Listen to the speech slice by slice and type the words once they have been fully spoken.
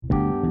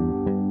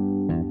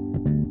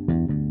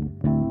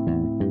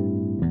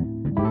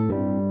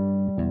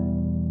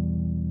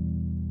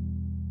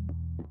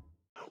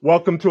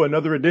Welcome to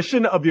another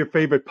edition of your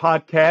favorite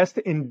podcast.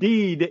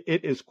 Indeed,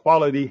 it is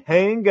Quality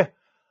Hang.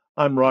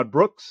 I'm Rod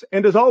Brooks,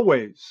 and as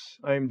always,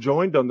 I am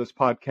joined on this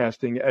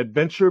podcasting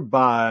adventure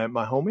by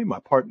my homie, my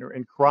partner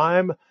in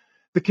crime,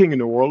 the King of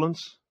New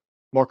Orleans,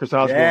 Marcus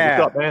Oswald. Yeah.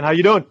 What's up, man? How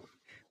you doing?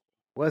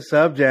 What's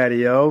up,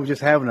 Daddy-O?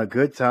 Just having a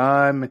good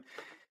time.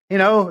 You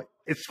know,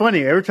 it's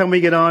funny. Every time we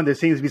get on, there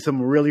seems to be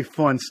some really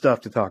fun stuff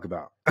to talk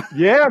about.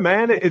 Yeah,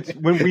 man. It's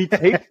when we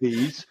tape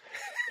these,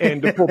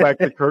 and to pull back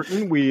the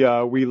curtain,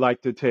 we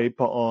like to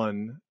tape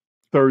on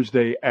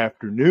Thursday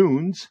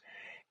afternoons.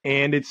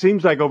 And it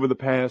seems like over the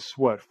past,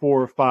 4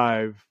 or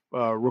 5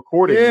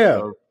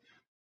 recordings of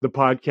the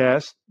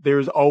podcast,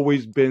 there's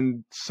always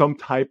been some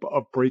type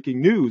of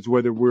breaking news,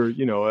 whether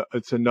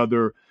it's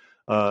another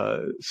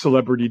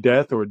celebrity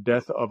death or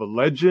death of a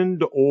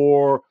legend,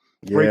 or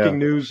breaking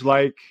news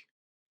like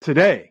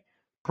today.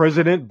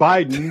 President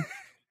Biden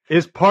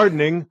is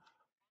pardoning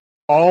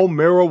all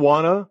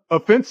marijuana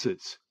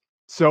offenses.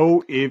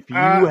 So if you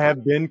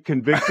have been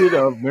convicted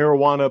of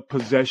marijuana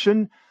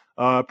possession,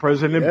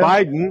 President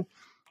Biden,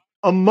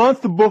 a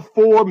month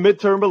before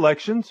midterm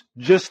elections,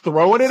 just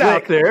throwing it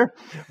out there,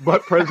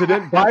 but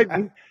President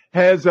Biden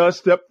has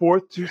stepped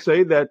forth to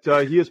say that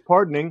he is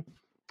pardoning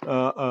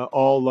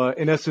all,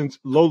 in essence,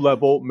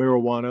 low-level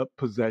marijuana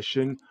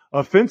possession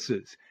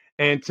offenses.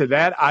 And to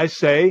that, I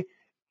say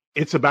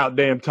it's about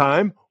damn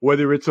time,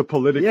 whether it's a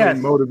politically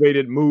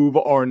motivated move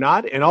or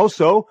not. And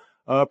also,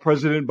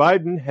 President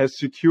Biden has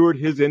secured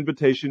his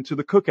invitation to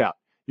the cookout.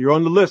 You're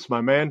on the list,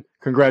 my man.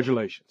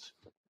 Congratulations.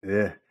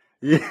 Yeah.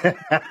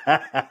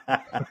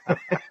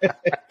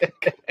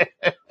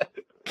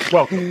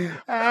 Welcome.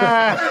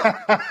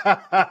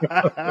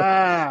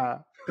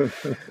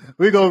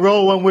 We gonna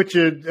roll one with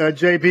you,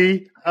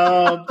 JB.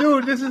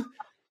 Dude, this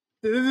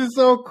is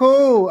so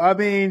cool. I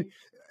mean,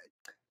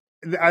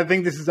 I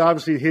think this is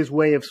obviously his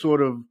way of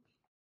sort of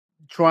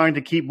trying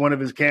to keep one of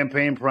his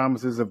campaign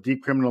promises of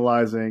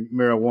decriminalizing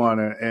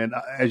marijuana. And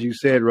as you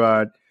said,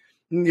 Rod,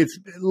 it's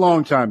a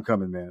long time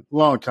coming, man.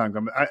 Long time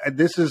coming.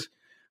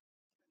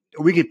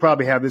 We could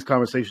probably have this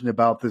conversation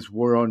about this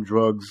war on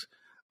drugs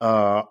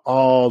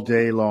all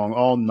day long,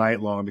 all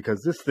night long,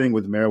 because this thing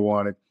with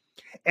marijuana.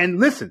 And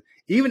listen,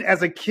 even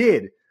as a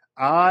kid,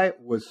 I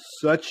was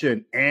such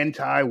an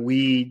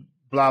anti-weed,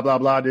 blah, blah,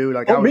 blah, dude.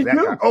 Like, I was that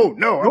guy. Oh,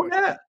 no.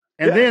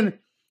 And then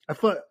I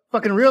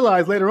fucking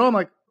realized later on,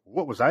 like,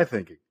 what was I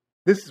thinking?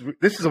 This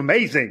is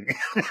amazing.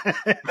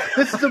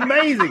 This is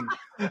amazing.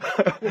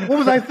 What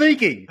was I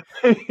thinking?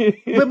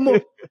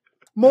 But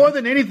more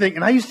than anything,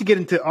 and I used to get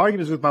into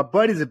arguments with my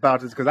buddies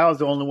about this because I was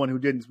the only one who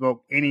didn't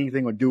smoke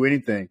anything or do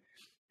anything.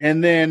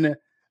 And then,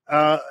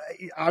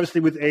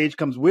 obviously, with age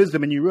comes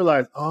wisdom, and you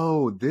realize,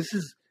 this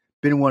has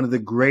been one of the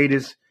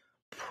greatest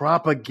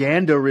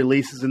propaganda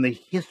releases in the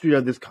history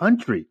of this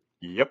country.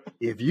 Yep.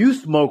 If you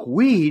smoke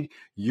weed,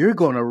 you're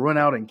going to run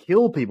out and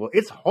kill people.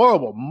 It's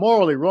horrible,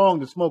 morally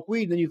wrong to smoke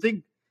weed. And then you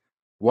think,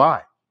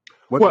 why?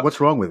 What's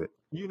wrong with it?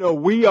 You know,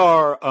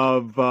 we're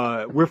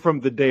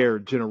from the DARE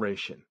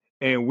generation,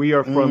 and we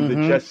are from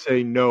the Just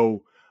Say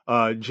No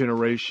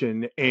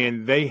generation.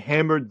 And they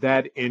hammered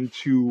that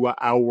into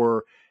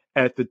our,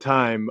 at the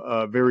time,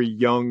 very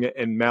young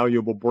and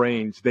malleable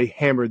brains. They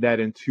hammered that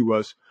into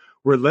us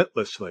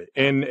relentlessly.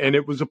 And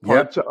it was a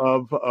part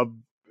of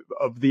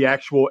the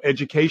actual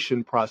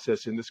education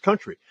process in this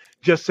country.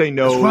 Just Say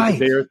No,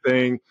 their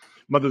thing,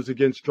 Mothers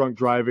Against Drunk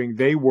Driving,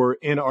 they were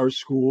in our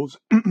schools,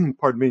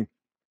 pardon me,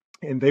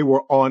 and they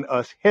were on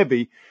us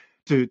heavy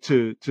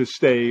to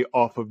stay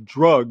off of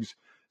drugs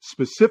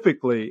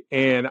specifically.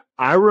 And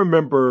I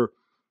remember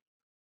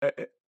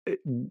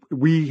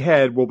we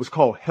had what was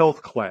called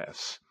health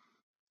class,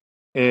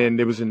 and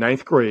it was in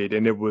 9th grade,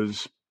 and it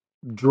was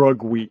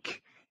drug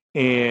week.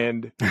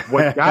 And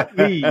what got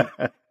me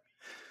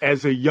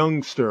as a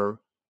youngster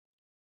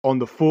on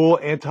the full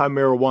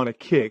anti-marijuana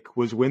kick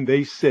was when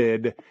they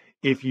said,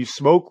 if you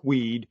smoke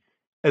weed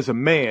as a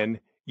man,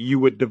 you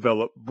would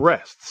develop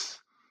breasts.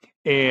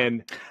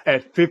 And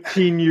at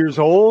 15 years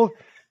old,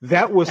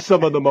 that was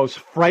some of the most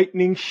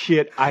frightening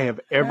shit I have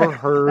ever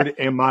heard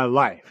in my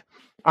life.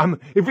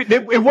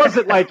 It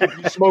wasn't like if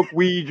you smoke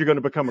weed, you're going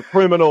to become a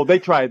criminal. They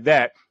tried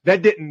that.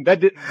 That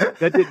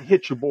didn't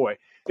hit your boy.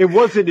 It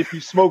wasn't if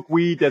you smoke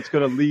weed, that's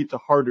going to lead to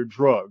harder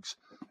drugs.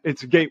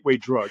 It's a gateway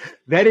drug.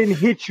 That didn't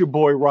hit your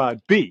boy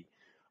Rod B.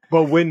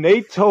 But when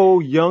they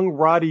told young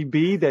Roddy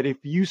B that if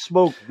you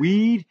smoke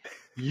weed,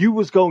 you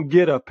was going to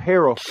get a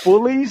pair of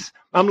fullies,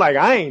 I'm like,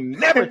 I ain't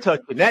never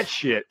touching that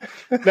shit.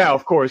 Now,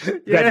 of course,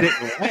 that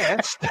didn't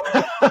last.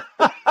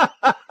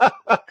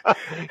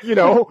 You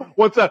know,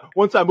 once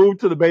I moved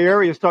to the Bay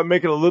Area, started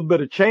making a little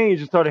bit of change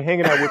and started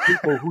hanging out with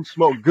people who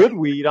smoke good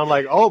weed, I'm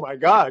like, oh my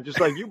God,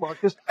 just like you,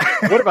 Marcus,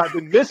 what have I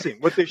been missing?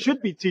 What they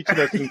should be teaching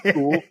us in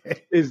school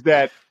is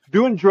that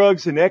doing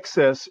drugs in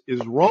excess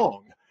is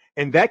wrong,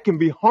 and that can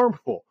be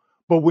harmful.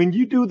 But when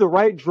you do the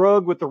right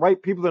drug with the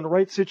right people in the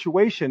right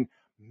situation,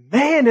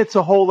 man, it's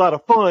a whole lot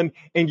of fun,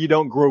 and you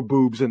don't grow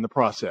boobs in the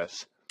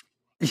process.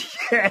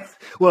 Yes.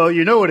 Well,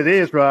 you know what it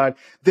is, Rod.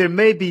 There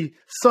may be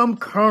some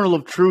kernel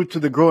of truth to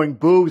the growing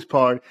boobs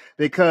part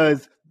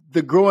because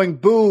the growing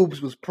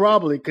boobs was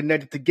probably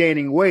connected to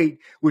gaining weight,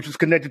 which was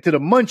connected to the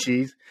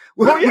munchies,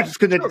 which is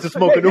connected to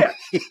smoking weed.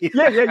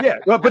 Yeah.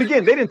 Well, but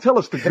again, they didn't tell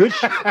us the good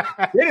shit.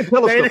 They didn't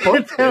tell us the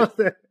fun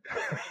shit.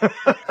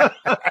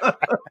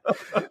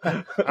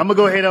 I'm gonna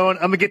go ahead on.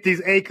 I'm gonna get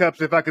these A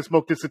cups if I can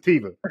smoke this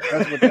sativa.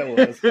 That's what that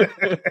was.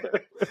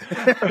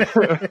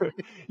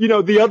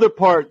 The other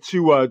part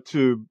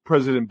to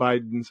President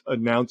Biden's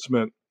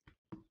announcement,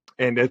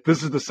 and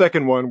this is the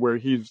second one where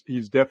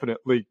he's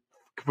definitely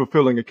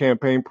fulfilling a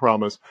campaign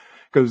promise,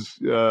 because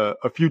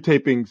a few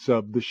tapings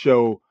of the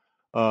show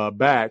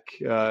back,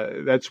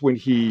 that's when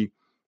he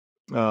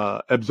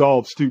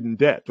absolved student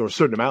debt, or a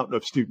certain amount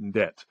of student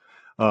debt.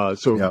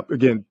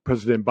 Again,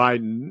 President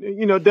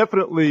Biden,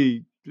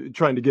 definitely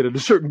trying to get at a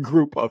certain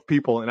group of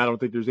people, and I don't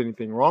think there's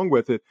anything wrong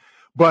with it.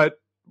 But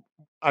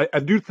I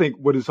do think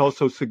what is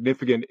also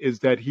significant is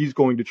that he's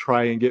going to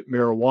try and get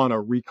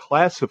marijuana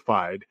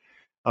reclassified,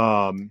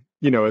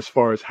 as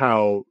far as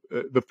how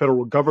the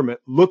federal government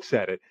looks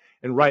at it.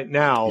 And right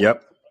now,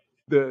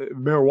 the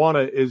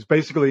marijuana is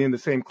basically in the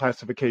same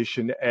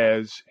classification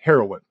as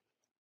heroin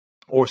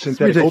or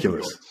synthetic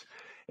opioids.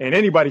 And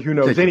anybody who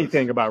knows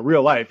anything about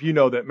real life, you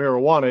know that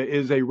marijuana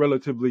is a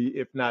relatively,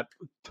 if not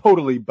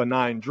totally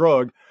benign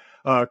drug.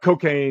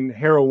 Cocaine,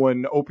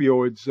 heroin,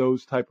 opioids,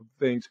 those type of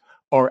things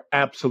are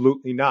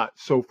absolutely not.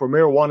 So for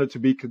marijuana to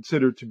be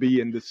considered to be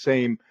in the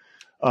same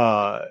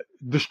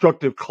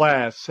destructive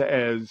class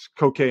as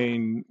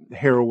cocaine,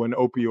 heroin,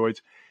 opioids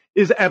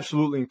is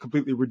absolutely and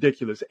completely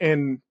ridiculous.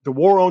 And the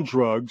war on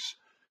drugs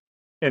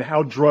and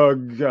how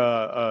drug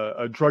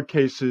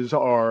cases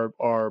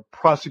are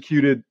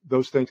prosecuted,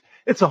 those things,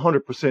 it's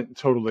 100%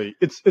 totally,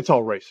 it's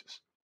all racist.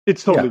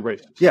 It's totally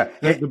racist. Yeah.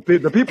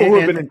 The people who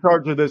have been in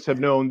charge of this have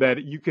known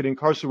that you could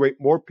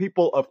incarcerate more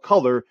people of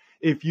color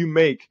if you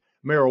make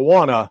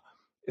marijuana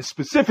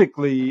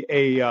specifically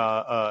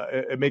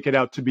make it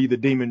out to be the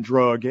demon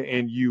drug,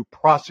 and you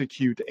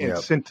prosecute and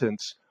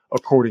sentence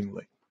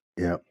accordingly.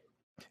 Yeah.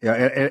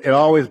 It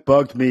always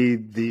bugged me,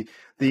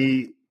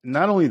 the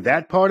not only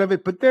that part of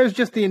it, but there's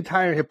just the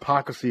entire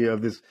hypocrisy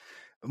of this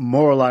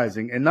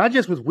moralizing, and not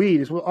just with weed.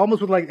 It's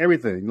almost with like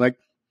everything. Like,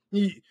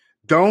 you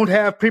don't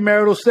have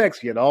premarital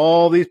sex yet.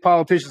 All these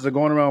politicians are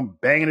going around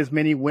banging as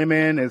many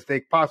women as they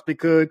possibly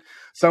could.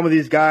 Some of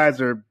these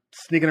guys are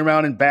sneaking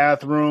around in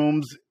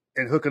bathrooms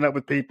and hooking up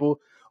with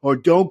people. Or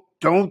don't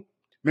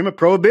remember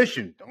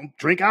prohibition. Don't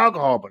drink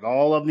alcohol. But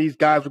all of these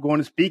guys were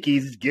going to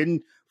speakeasies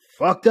getting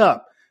fucked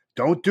up.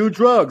 Don't do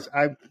drugs.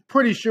 I'm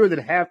pretty sure that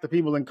half the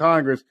people in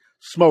Congress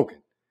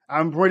smoking.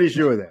 I'm pretty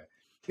sure of that.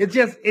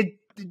 It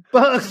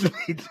bugs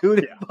me, dude.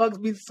 It bugs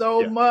me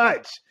so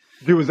much.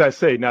 Do as I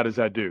say, not as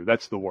I do.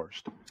 That's the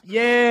worst.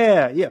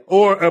 Yeah.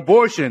 Or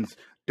abortions.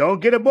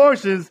 Don't get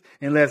abortions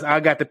unless I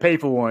got to pay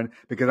for one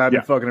because I've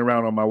been fucking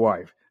around on my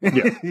wife.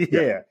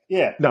 Yeah.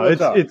 No,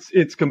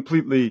 it's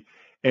completely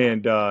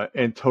and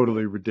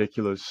totally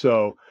ridiculous.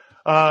 So,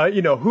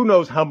 who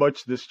knows how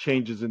much this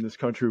changes in this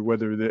country,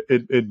 whether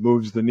it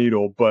moves the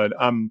needle. But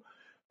I'm,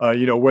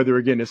 whether,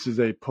 again, this is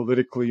a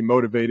politically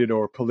motivated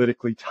or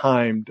politically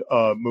timed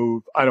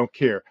move, I don't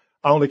care.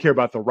 I only care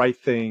about the right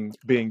thing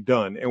being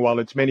done. And while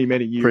it's many,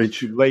 many years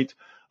too late,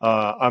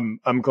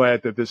 I'm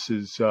glad that this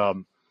is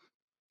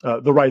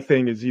the right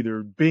thing is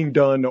either being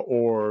done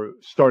or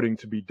starting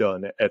to be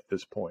done at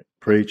this point.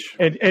 Preach.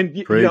 And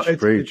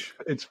preach.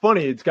 It's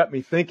funny. It's got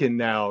me thinking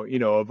now,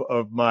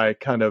 of my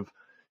kind of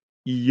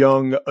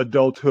young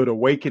adulthood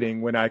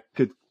awakening when I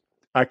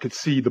could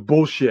see the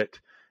bullshit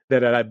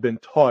that I'd been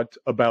taught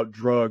about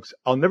drugs.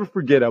 I'll never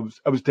forget. I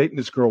was dating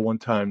this girl one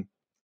time,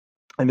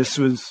 and this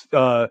was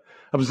I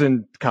was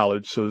in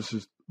college, so this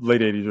is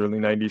late 80s, early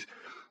 90s,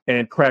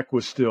 and crack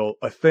was still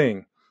a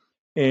thing.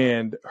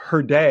 And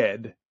her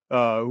dad,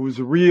 who was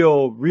a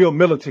real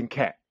militant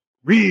cat,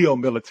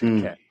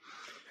 cat.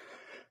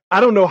 I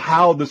don't know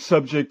how the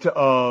subject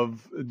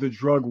of the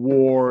drug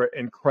war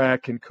and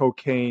crack and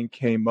cocaine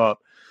came up,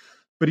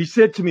 but he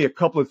said to me a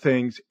couple of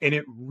things, and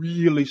it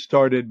really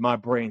started my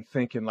brain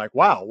thinking like,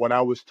 wow, what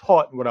I was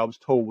taught and what I was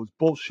told was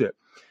bullshit.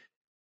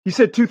 He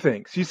said two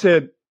things. He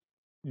said,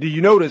 do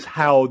you notice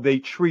how they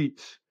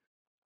treat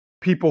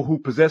people who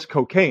possess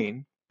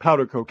cocaine,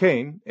 powder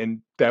cocaine,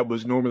 and that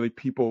was normally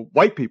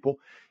white people,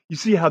 you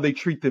see how they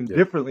treat them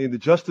differently in the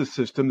justice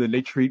system than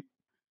they treat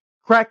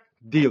crack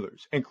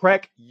dealers and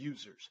crack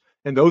users.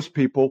 And those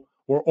people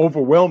were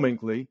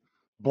overwhelmingly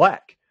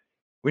black.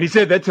 When he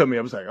said that to me,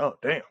 I was like, oh,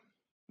 damn,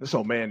 this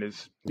old man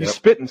he's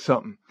spitting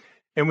something.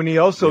 And when he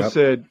also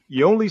said,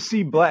 you only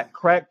see black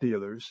crack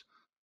dealers,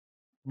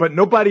 but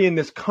nobody in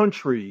this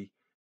country,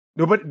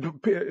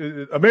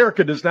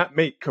 America does not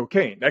make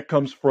cocaine. That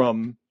comes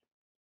from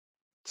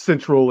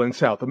Central and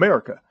South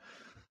America.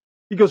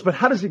 He goes, but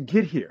how does it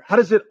get here? How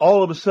does it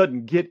all of a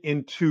sudden get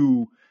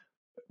into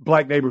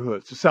black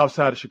neighborhoods, the south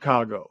side of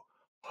Chicago,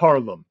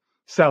 Harlem,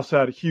 south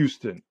side of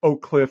Houston,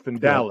 Oak Cliff and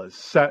Dallas,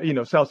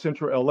 South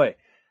Central LA?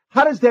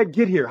 How does that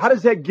get here? How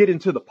does that get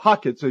into the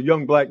pockets of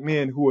young black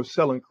men who are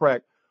selling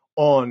crack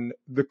on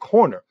the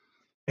corner.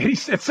 And he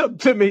said something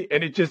to me,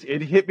 and it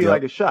hit me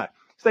like a shot.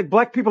 It's like,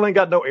 black people ain't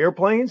got no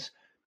airplanes.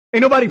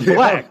 Ain't nobody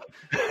black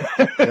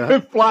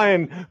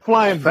flying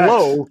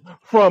low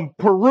from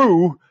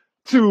Peru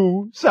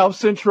to South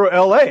Central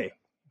LA.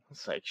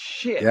 It's like,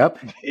 shit. Yep.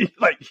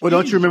 Well,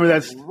 don't you remember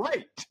that?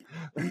 Right.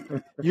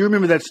 You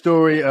remember that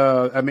story?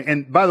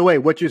 And by the way,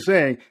 what you're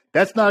saying,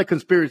 that's not a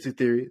conspiracy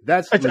theory.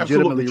 That's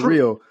legitimately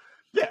real.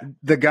 Yeah.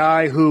 The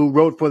guy who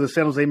wrote for the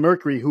San Jose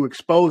Mercury, who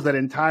exposed that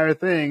entire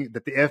thing,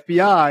 that the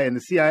FBI and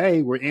the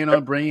CIA were in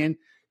on bringing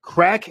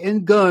crack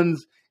and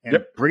guns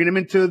and bringing them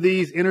into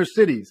these inner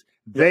cities.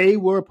 They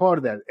were a part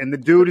of that. And the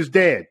dude is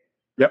dead.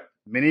 Yep.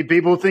 Many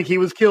people think he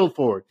was killed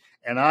for it.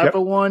 And I,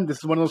 for one, this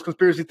is one of those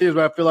conspiracy theories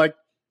where I feel like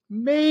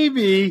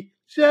maybe,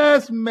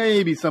 just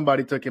maybe,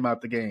 somebody took him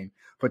out the game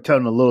for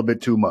telling a little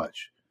bit too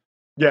much.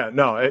 Yeah,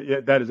 no,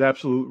 that is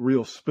absolute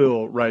real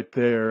spill right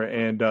there.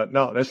 And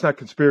no, that's not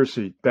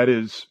conspiracy.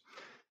 That's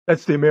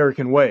the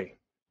American way.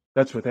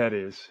 That's what that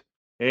is.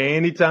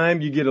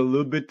 Anytime you get a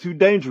little bit too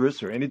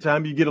dangerous, or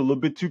anytime you get a little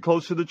bit too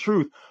close to the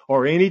truth,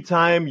 or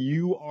anytime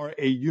you are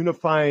a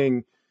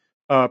unifying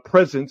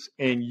presence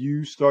and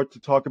you start to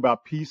talk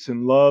about peace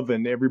and love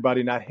and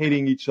everybody not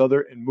hating each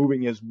other and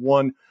moving as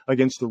one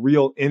against the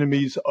real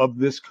enemies of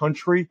this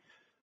country,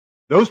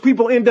 those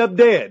people end up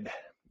dead.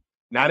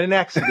 Not an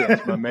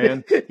accident, my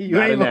man.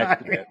 Not an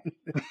accident.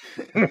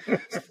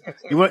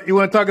 You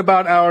want to talk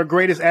about our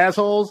greatest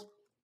assholes?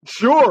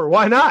 Sure,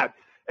 why not?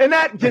 And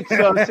that gets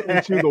us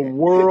into the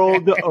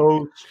world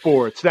of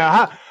sports.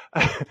 Now,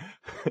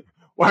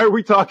 why are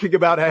we talking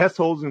about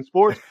assholes in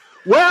sports?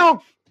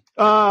 Well,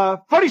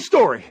 funny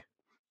story.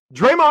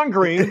 Draymond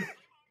Green,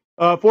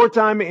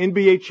 four-time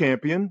NBA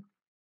champion,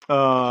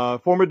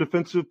 former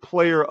defensive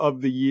player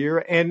of the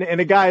year, and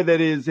a guy that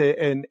is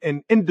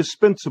an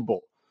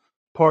indispensable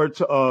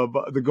part of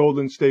the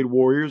Golden State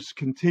Warriors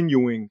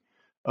continuing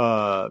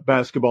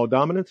basketball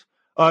dominance.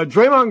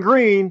 Draymond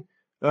Green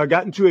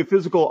got into a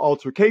physical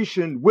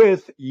altercation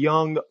with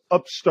young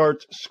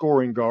upstart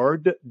scoring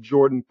guard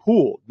Jordan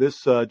Poole.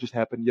 This just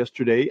happened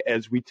yesterday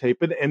as we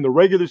tape it, and the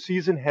regular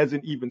season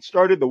hasn't even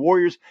started. The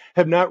Warriors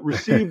have not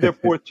received their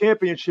fourth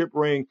championship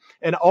ring,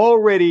 and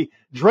already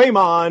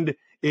Draymond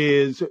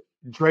is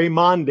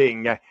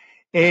Draymonding.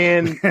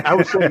 And I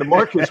was saying to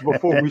Marcus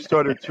before we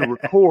started to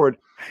record,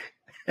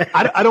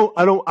 I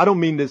don't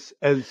mean this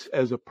as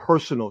a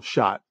personal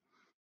shot,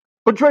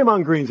 but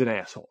Draymond Green's an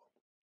asshole.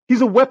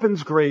 He's a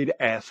weapons grade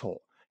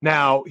asshole.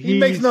 Now he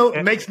makes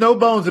no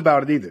bones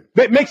about it either.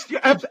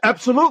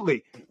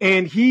 Absolutely,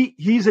 and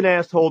he's an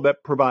asshole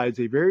that provides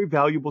a very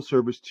valuable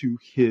service to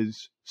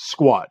his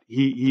squad.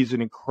 He's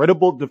an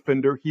incredible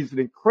defender. He's an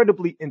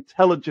incredibly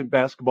intelligent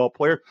basketball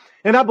player,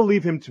 and I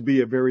believe him to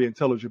be a very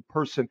intelligent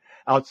person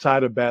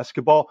outside of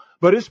basketball.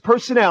 But his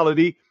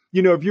personality,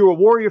 you know, if you're a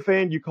Warrior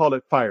fan, you call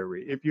it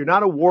fiery. If you're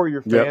not a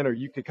Warrior fan, or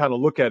you can kind of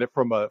look at it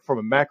from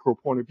a macro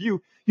point of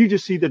view, you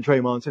just see that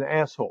Draymond's an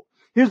asshole.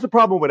 Here's the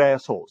problem with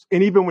assholes,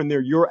 and even when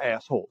they're your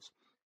assholes,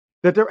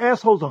 that they're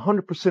assholes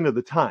 100% of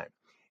the time.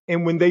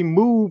 And when they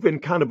move in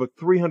kind of a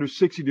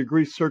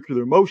 360-degree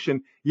circular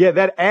motion,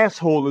 that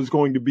asshole is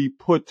going to be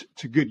put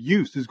to good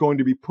use, is going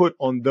to be put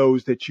on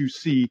those that you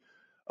see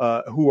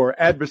who are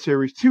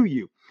adversaries to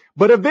you.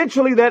 But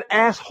eventually that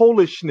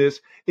assholishness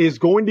is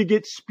going to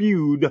get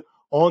spewed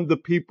on the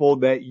people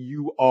that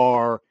you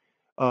are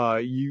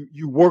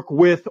you work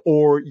with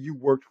or you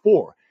worked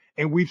for.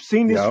 And we've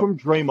seen this from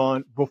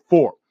Draymond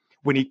before,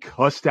 when he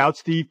cussed out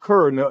Steve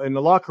Kerr in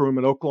the locker room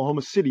in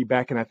Oklahoma City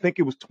back in, I think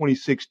it was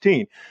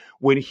 2016,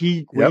 when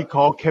he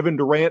called Kevin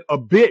Durant a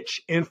bitch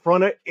in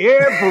front of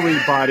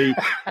everybody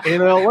in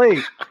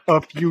LA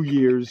a few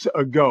years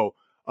ago.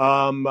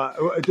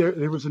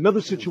 There was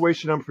another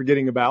situation I'm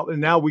forgetting about, and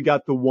now we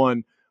got the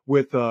one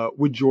with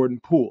Jordan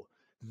Poole.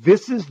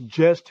 This is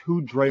just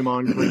who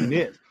Draymond Green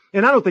is.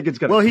 And I don't think it's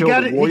going to kill the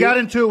Warriors. He got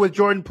into it with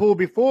Jordan Poole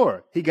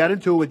before.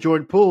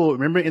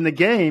 Remember, in the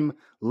game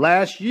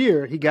last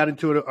year, he got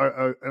into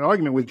an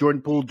argument with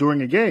Jordan Poole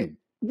during a game.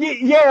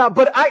 Yeah,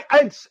 but I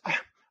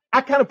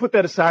kind of put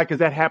that aside because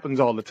that happens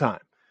all the time.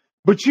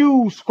 But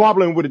you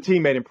squabbling with a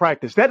teammate in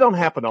practice, that don't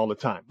happen all the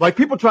time. Like,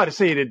 people try to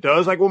say it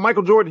does. Like, well,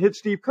 Michael Jordan hit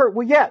Steve Kerr.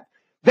 Well, yeah,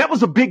 that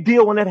was a big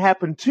deal when that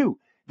happened too.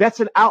 That's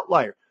an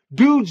outlier.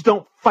 Dudes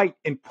don't fight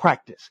in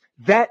practice.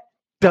 That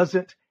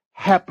doesn't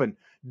happen.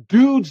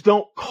 Dudes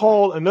don't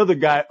call another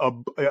guy a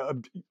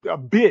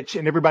bitch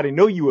and everybody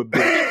know you a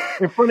bitch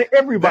in front of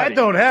everybody. That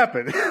don't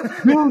happen.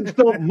 Dudes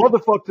don't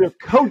motherfuck their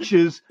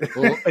coaches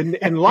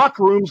in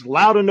locker rooms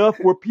loud enough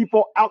where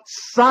people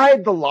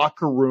outside the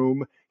locker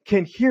room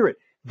can hear it.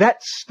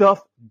 That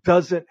stuff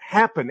doesn't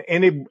happen.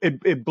 And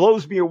it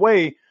blows me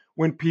away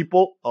when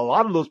a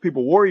lot of those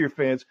people, Warrior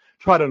fans,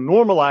 try to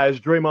normalize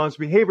Draymond's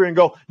behavior and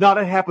go, no,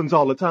 that happens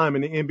all the time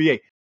in the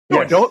NBA.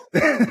 No,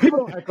 people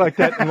don't act like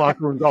that in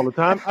locker rooms all the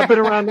time. I've been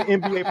around the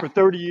NBA for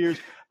 30 years.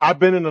 I've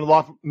been in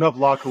enough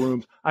locker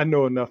rooms. I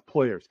know enough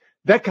players.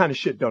 That kind of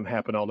shit don't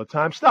happen all the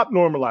time. Stop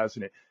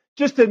normalizing it.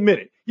 Just admit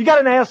it. You got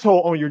an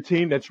asshole on your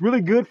team that's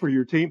really good for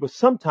your team, but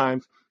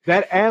sometimes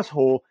that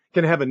asshole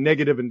can have a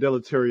negative and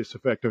deleterious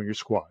effect on your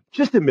squad.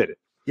 Just admit it.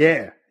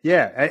 Yeah.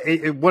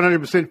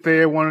 100%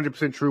 fair,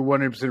 100% true,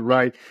 100%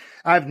 right.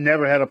 I've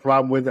never had a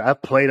problem with it.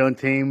 I've played on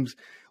teams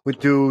with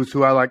dudes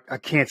who I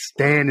can't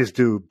stand this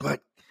dude.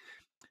 But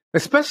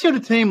especially on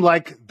a team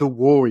like the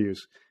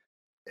Warriors,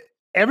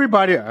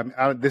 everybody,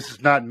 this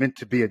is not meant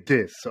to be a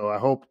diss, so I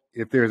hope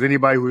if there's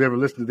anybody who's ever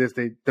listened to this,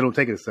 they don't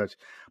take it as such.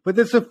 But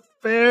it's a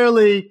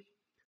fairly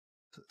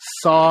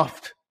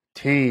soft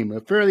team,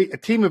 a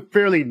team of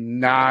fairly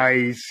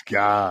nice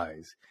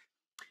guys.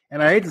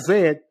 And I hate to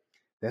say it,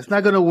 that's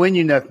not going to win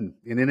you nothing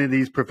in any of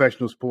these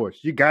professional sports.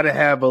 You got to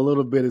have a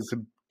little bit of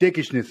some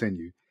dickishness in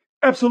you.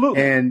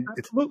 Absolutely. And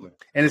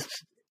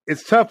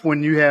it's tough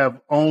when you have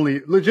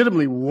only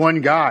legitimately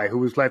one guy who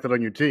was like that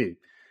on your team.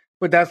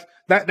 But that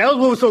was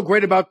what was so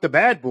great about the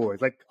Bad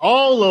Boys. Like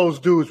all those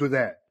dudes were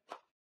that.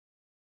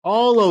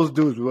 All those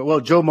dudes were. Well,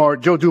 Joe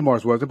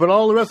Dumars wasn't, but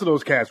all the rest of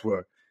those cats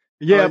were.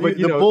 Yeah, but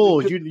the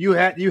Bulls, you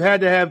had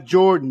to have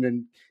Jordan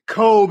and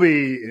Kobe,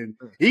 and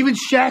even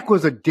Shaq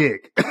was a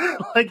dick.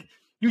 Like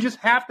you just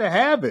have to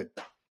have it.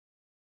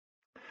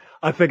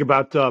 I think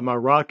about my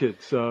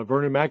Rockets.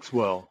 Vernon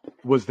Maxwell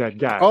was that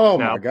guy. Oh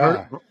my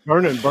God,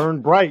 Vernon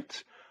burned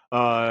bright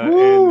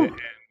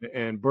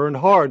and burned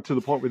hard to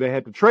the point where they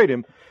had to trade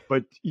him.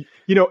 But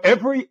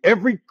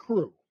every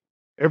crew,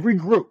 every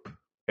group,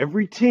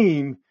 every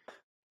team,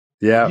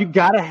 you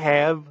got to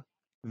have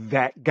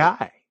that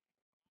guy.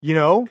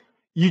 You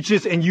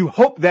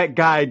hope that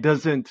guy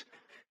doesn't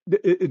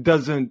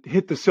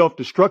hit the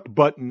self-destruct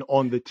button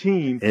on the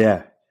team.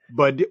 Yeah.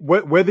 But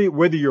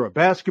whether you're a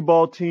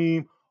basketball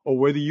team or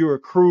whether you're a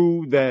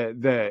crew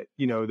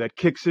that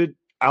kicks it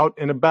out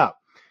and about,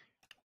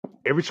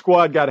 every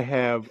squad got to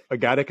have a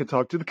guy that can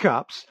talk to the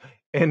cops,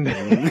 and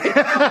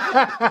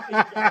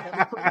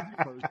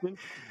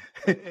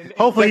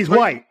hopefully he's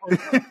white.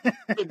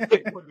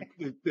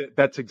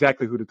 That's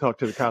exactly who to talk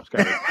to the cops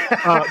guy is.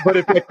 But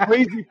if that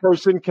crazy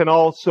person can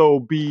also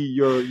be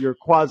your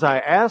quasi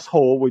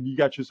asshole, well, you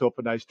got yourself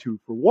a nice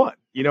 2-for-1.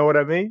 You know what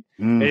I mean?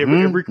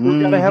 Mm-hmm, every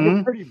crew got to have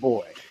a pretty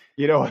boy.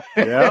 Yeah.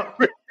 Got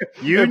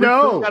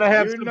to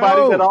have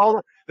somebody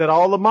that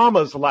all the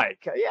mamas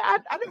like. Yeah,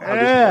 I know how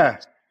this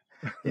works.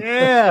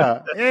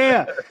 Yeah.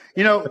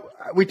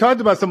 We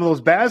talked about some of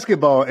those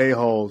basketball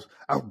a-holes.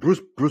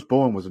 Bruce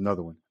Bowen was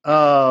another one.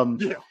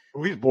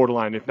 He's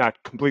borderline, if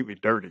not completely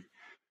dirty.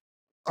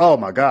 Oh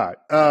my God.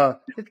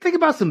 Think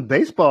about some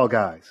baseball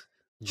guys.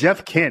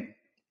 Jeff Kent.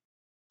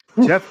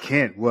 Jeff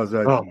Kent was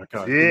a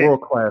dick.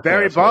 World-class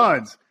Barry asshole.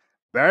 Bonds.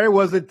 Barry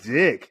was a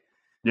dick.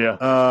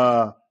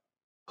 Yeah.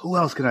 Who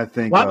else can I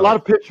think of? A lot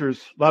of pitchers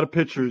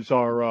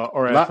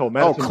are asshole.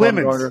 Madison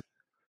Clemens. Bumgarner.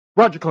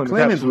 Roger Clemens.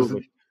 Clemens absolutely.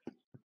 Was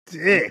a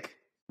dick.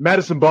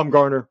 Madison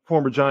Bumgarner,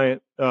 former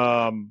Giant.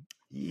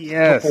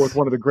 Yes. Forth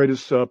one of the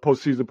greatest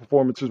postseason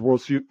performances,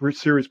 World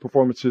Series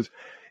performances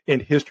in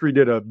history.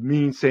 Did a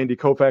mean Sandy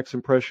Koufax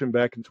impression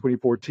back in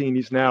 2014.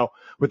 He's now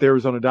with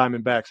Arizona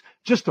Diamondbacks.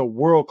 Just a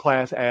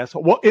world-class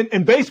asshole. Well,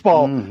 in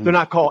baseball, they're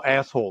not called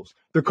assholes.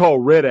 They're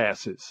called red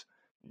asses.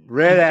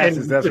 Red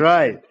asses, that's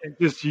right. And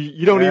just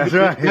you don't even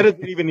that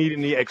doesn't even need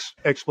any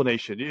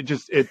explanation. It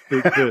just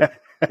the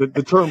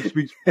term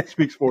speaks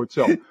for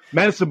itself.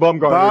 Madison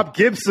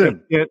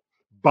Bumgarner,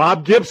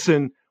 Bob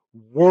Gibson,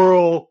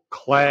 world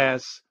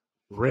class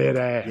red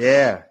ass.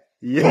 Yeah.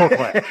 World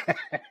class.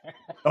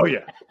 Oh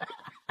yeah,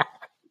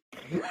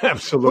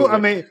 absolutely. Well, I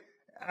mean,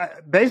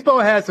 baseball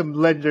has some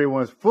legendary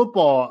ones.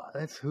 Football,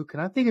 who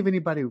can I think of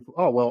anybody?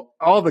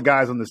 All the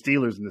guys on the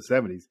Steelers in the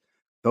 70s,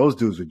 those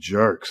dudes are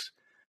jerks.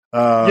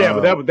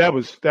 But that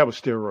was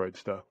steroid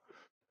stuff.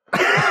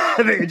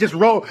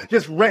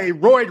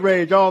 roid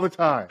rage all the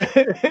time.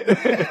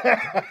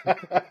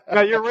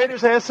 Now your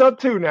Raiders had some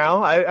too.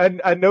 Now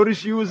I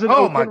noticed you was an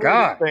Oakland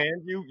Raiders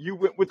fan. You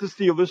went with the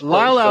Steelers.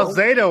 Lyle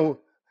Alzado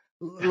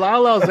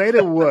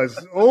was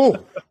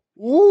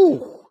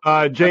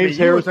James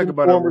Harrison,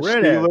 former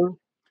Steeler,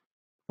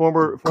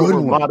 former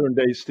modern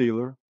day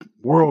Steeler,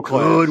 world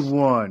class, good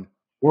one,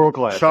 world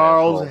class.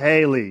 Charles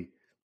Haley.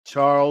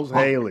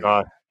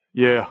 God.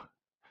 Yeah.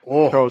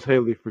 Charles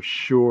Haley for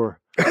sure.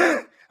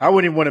 I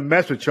wouldn't even want to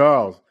mess with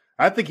Charles.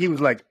 I think he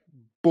was like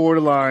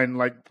borderline,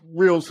 like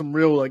some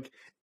real like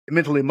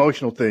mental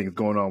emotional things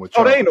going on with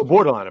Charles. There ain't no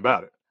borderline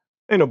about it.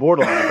 Antonio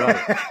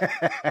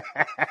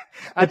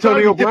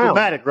Brown.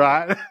 Diplomatic,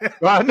 right?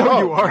 I know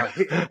you are.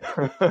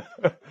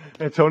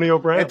 Antonio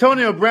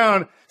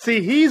Brown.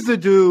 See, he's the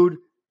dude.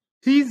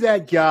 He's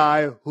that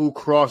guy who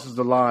crosses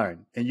the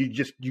line, and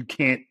you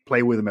can't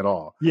play with him at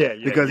all.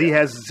 Because he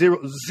has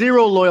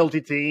zero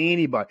loyalty to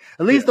anybody.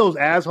 At least those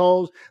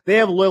assholes, they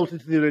have loyalty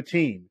to their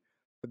team.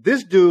 But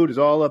this dude is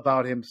all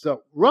about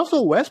himself.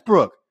 Russell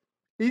Westbrook,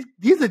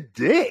 he's a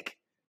dick.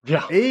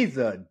 Yeah, he's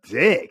a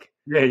dick.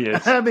 Yeah, he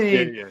is. I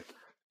mean,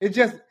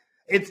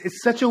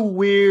 it's such a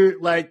weird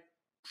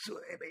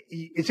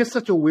it's just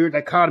such a weird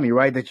dichotomy,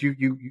 right? That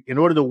you in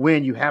order to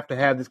win, you have to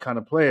have this kind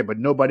of player, but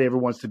nobody ever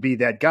wants to be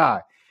that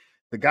guy.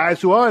 The guys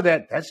who are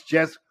that's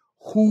just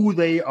who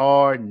they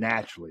are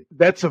naturally.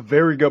 That's a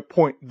very good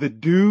point. The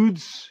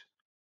dudes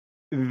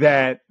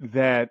that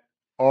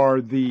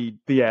are the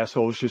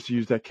assholes, just to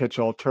use that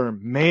catch-all term.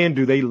 Man,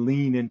 do they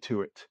lean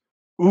into it.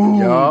 Ooh,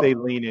 Yup. They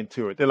lean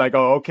into it. They're like,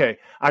 oh, okay,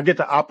 I get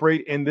to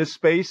operate in this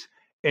space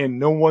and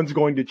no one's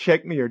going to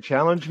check me or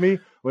challenge me.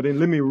 Well, then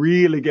let me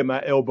really get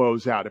my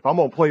elbows out. If I'm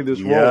going to play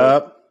this role,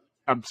 Yep.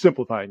 I'm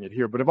simplifying it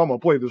here, but if I'm going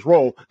to play this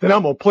role, then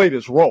I'm going to play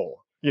this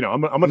role. You know,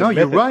 I'm going to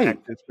you're right.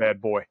 act this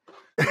bad boy.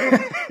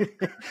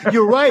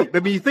 You're right. I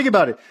mean, you think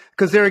about it,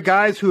 because there are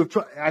guys who have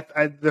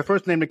tried. The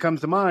first name that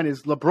comes to mind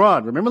is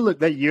LeBron. Remember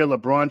that year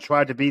LeBron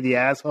tried to be the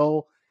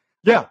asshole?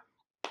 Yeah.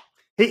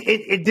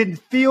 It didn't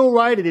feel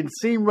right. It didn't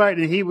seem right.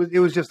 And it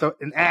was just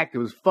an act. It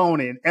was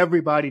phony, and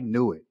everybody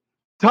knew it.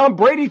 Tom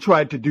Brady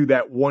tried to do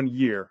that one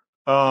year.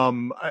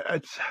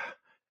 I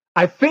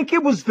think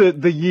it was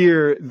the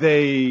year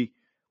they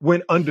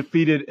went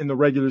undefeated in the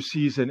regular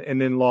season and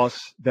then lost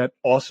that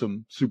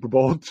awesome Super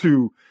Bowl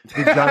to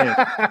the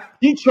Giants.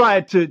 He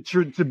tried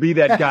to be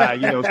that guy,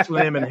 you know,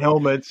 slamming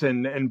helmets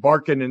and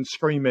barking and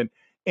screaming,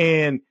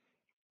 and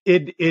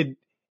it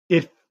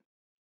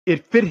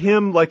fit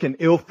him like an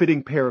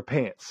ill-fitting pair of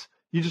pants.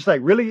 You just like,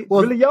 really,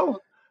 yo?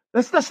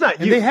 That's not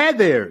you. And they had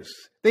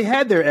theirs. They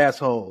had their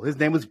asshole. His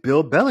name was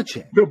Bill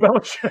Belichick. Bill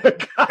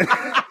Belichick.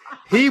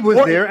 He was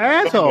their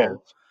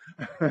asshole.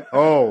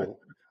 Oh,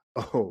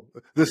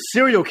 the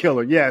serial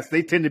killer. Yes,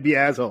 they tend to be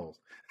assholes.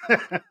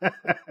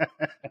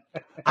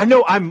 I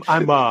know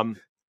I'm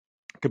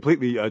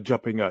completely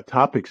jumping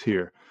topics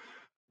here,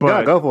 but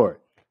yeah, go for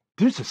it.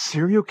 There's a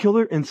serial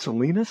killer in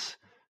Salinas.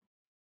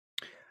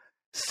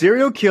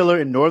 Serial killer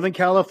in Northern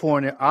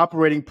California,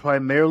 operating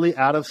primarily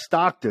out of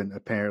Stockton,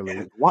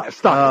 apparently.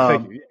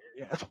 Stockton, thank you.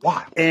 Yeah, that's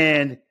wild.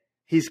 And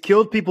he's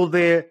killed people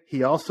there.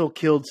 He also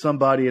killed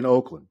somebody in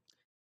Oakland,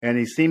 and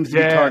he seems to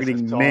be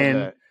targeting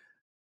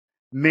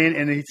men,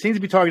 and he seems to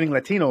be targeting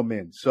Latino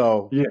men.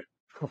 So yeah,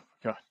 oh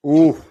my God,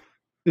 ooh,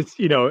 it's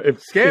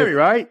if scary,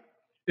 right?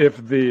 If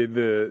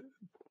the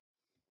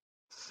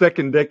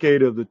second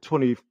decade of the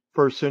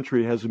 21st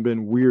century hasn't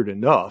been weird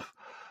enough,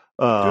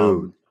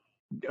 dude.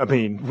 I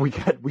mean,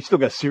 we still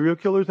got serial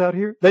killers out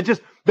here.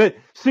 That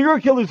serial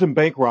killers and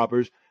bank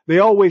robbers, they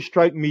always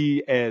strike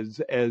me as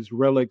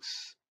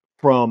relics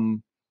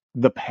from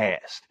the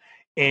past.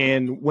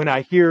 And when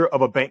I hear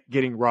of a bank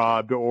getting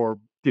robbed, or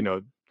you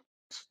know,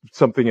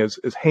 something as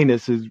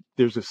heinous as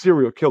there's a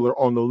serial killer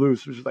on the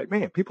loose, it's just like,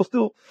 man, people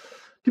still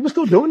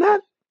doing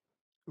that.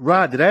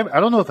 Rod,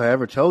 I don't know if I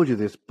ever told you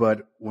this,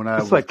 but when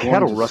I was like going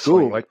cattle to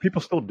rustling, school, like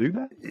people still do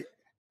that.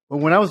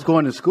 When I was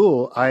going to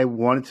school, I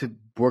wanted to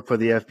work for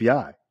the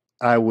FBI.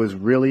 I was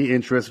really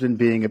interested in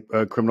being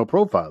a criminal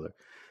profiler.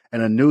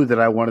 And I knew that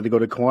I wanted to go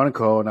to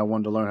Quantico, and I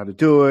wanted to learn how to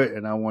do it,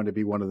 and I wanted to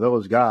be one of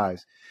those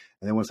guys.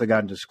 And then once I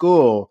got into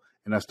school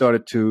and I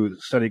started to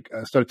study,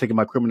 I started taking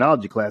my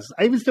criminology classes.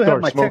 I even still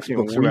have my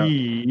textbooks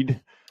around.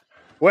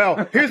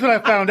 Well, here's what I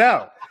found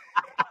out.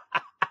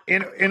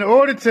 In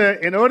order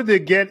to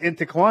get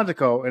into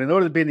Quantico and in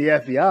order to be in the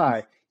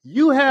FBI,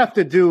 you have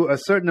to do a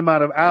certain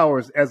amount of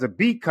hours as a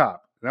beat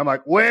cop. And I'm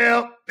like,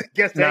 well,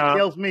 guess that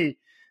kills me.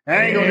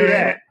 I ain't gonna do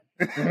that.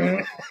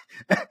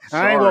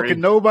 I ain't walking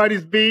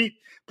nobody's beat,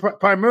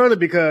 primarily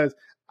because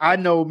I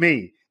know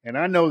me, and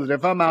I know that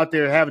if I'm out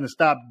there having to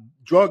stop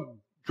drug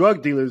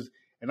dealers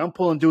and I'm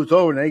pulling dudes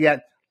over and they got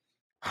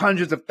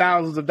hundreds of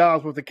thousands of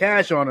dollars worth of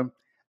cash on them,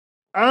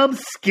 I'm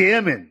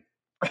skimming.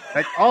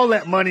 Like all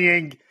that money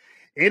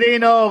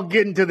ain't all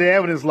getting to the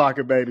evidence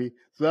locker, baby.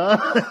 So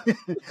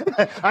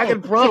I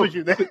can promise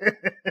you that.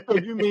 So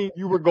you mean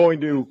you were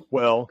going to,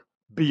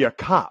 be a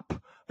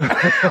cop?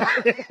 Yes.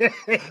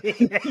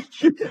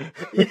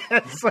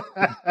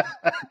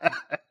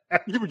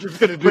 You were just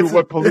going to do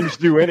what police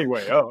do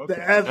anyway. Oh, okay.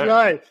 That's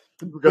right.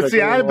 But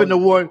see, I'd have been the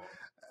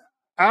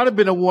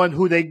one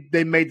who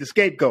they made the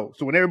scapegoat.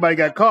 So when everybody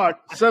got caught,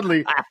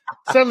 suddenly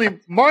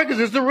Marcus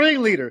is the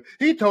ringleader.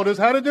 He told us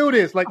how to do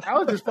this. Like, I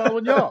was just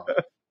following y'all.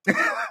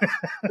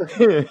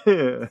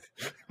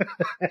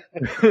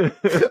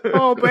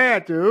 Oh,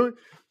 bad, dude.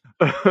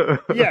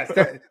 Yes,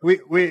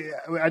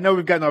 I know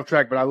we've gotten off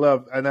track, but I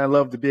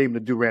love to be able to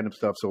do random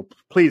stuff. So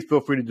please feel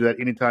free to do that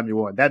anytime you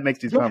want. That makes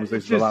these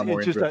conversations a lot more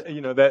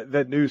interesting.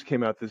 That news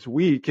came out this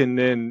week, and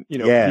then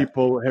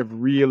people have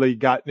really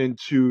gotten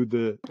into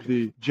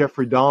the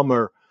Jeffrey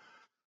Dahmer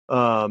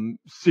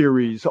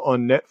series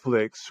on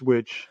Netflix,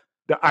 which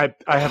I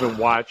haven't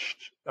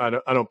watched. I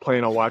don't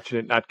plan on watching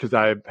it, not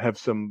because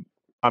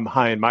I'm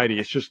high and mighty.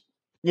 It's just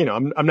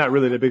I'm not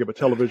really that big of a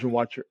television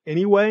watcher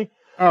anyway.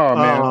 Oh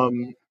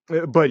man.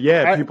 But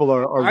yeah, people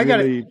are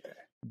really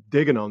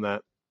digging on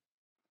that.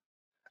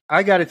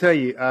 I got to tell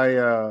you,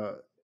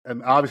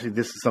 and obviously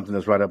this is something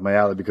that's right up my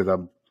alley because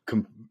I'm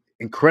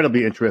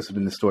incredibly interested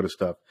in this sort of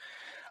stuff.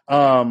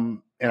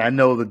 And I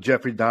know the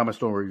Jeffrey Dahmer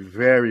story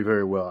very,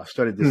 very well. I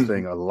studied this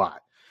thing a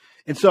lot.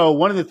 And so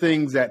one of the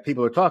things that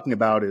people are talking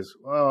about is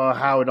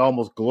how it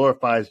almost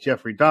glorifies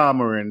Jeffrey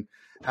Dahmer and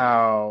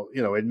how,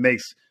 it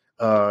makes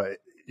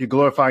you're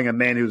glorifying a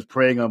man who's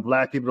preying on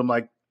black people. I'm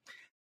like,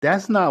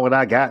 that's not what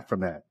I got from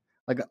that.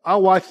 Like, I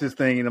watched this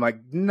thing and I'm like,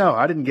 no,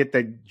 I didn't get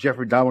that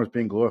Jeffrey Dahmer was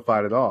being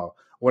glorified at all.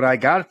 What I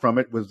got from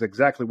it was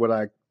exactly what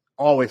I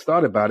always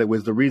thought about it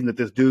was the reason that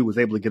this dude was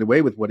able to get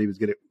away with what he was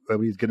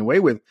getting away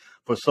with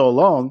for so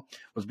long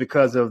was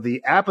because of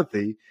the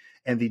apathy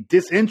and the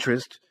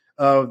disinterest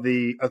of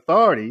the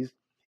authorities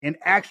in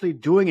actually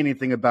doing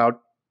anything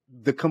about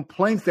the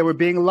complaints that were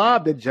being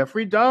lobbed at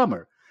Jeffrey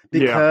Dahmer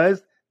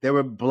because there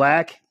were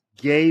black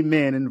gay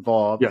men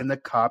involved and the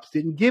cops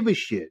didn't give a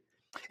shit.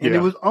 And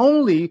it was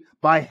only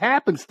by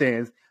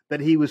happenstance that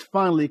he was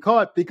finally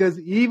caught because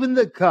even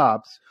the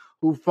cops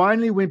who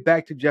finally went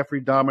back to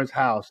Jeffrey Dahmer's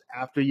house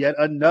after yet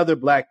another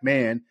black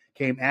man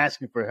came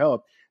asking for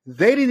help,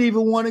 they didn't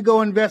even want to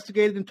go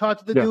investigate it and talk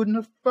to the dude in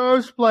the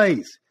first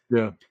place.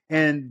 Yeah.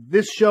 And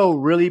this show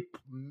really,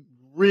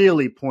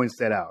 really points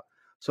that out.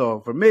 So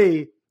for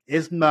me,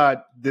 it's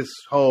not this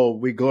whole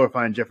we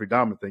glorifying Jeffrey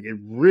Dahmer thing. It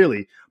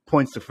really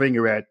points the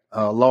finger at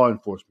law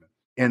enforcement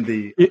and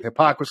the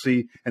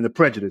hypocrisy and the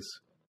prejudice.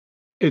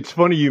 It's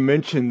funny you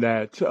mentioned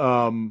that.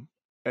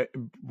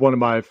 One of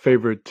my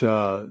favorite,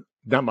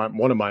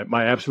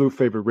 my absolute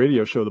favorite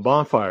radio show, The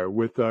Bonfire,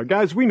 with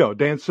guys we know,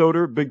 Dan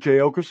Soder, Big J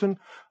Okerson,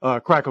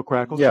 Crackle.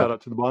 Shout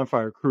out to the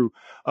Bonfire crew.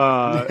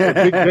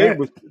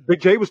 Big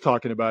J was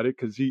talking about it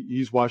because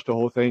he's watched the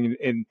whole thing,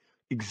 and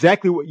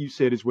exactly what you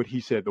said is what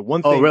he said. The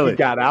one thing he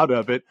got out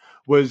of it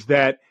was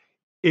that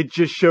it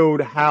just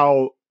showed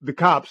how the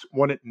cops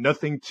wanted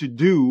nothing to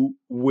do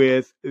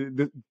with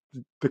the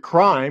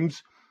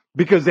crimes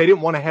because they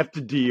didn't want to have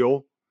to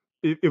deal.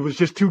 It was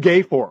just too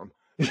gay for them.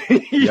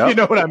 You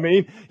know what I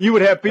mean? You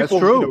would have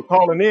people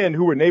calling in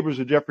who were neighbors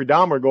of Jeffrey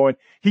Dahmer going,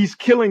 he's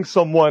killing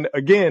someone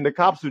again. The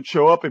cops would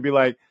show up and be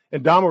like,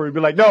 and Dahmer would be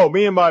like, no,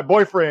 me and my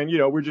boyfriend,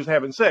 we're just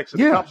having sex.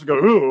 And the cops would go,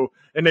 ooh,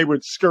 and they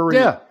would scurry.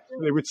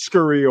 They would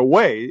scurry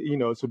away.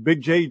 So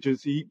Big J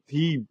just,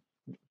 he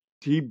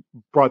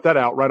brought that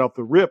out right off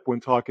the rip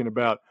when talking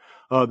about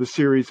the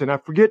series. And I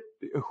forget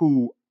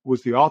who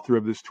was the author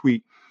of this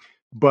tweet,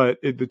 but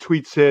the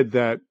tweet said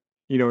that,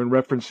 in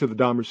reference to the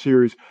Dahmer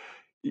series,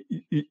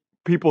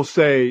 people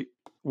say,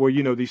 well,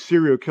 these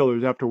serial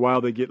killers, after a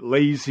while, they get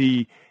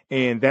lazy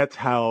and that's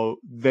how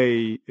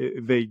they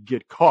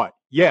get caught.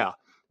 Yeah,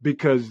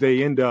 because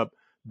they end up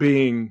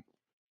being,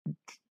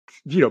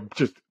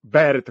 just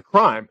bad at the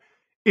crime.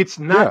 It's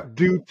not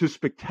due to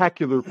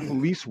spectacular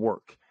police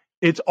work.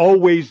 It's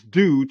always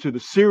due to the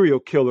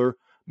serial killer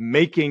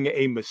making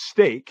a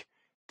mistake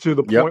to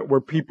the point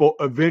where people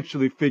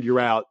eventually figure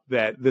out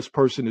that this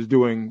person is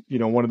doing,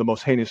 one of the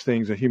most heinous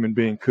things a human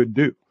being could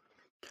do.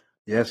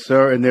 Yes,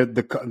 sir. And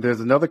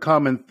there's another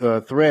common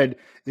thread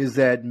is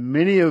that in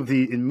many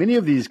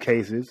of these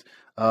cases,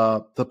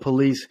 the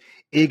police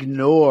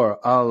ignore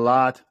a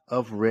lot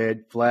of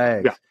red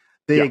flags. Yeah.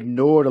 They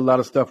ignored a lot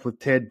of stuff with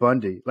Ted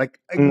Bundy,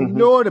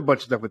 ignored a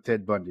bunch of stuff with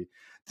Ted Bundy.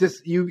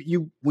 Just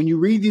when you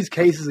read these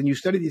cases and you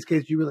study these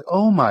cases, you realize,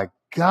 oh my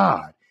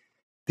God,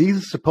 these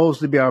are supposed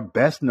to be our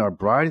best and our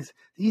brightest.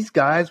 These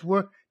guys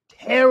were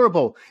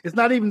terrible. It's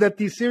not even that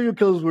these serial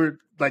killers were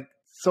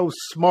so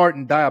smart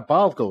and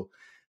diabolical.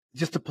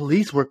 Just the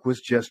police work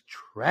was just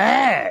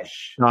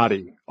trash.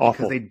 Naughty.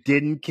 Awful. Because they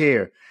didn't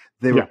care.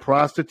 They were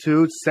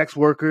prostitutes, sex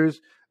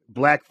workers,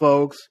 black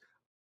folks,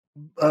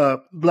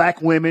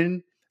 black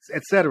women,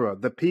 etc.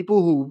 The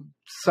people who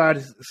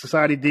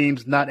society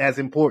deems not as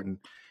important.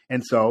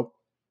 And so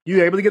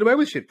you're able to get away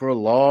with shit for a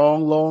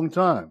long, long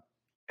time.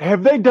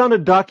 Have they done a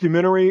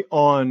documentary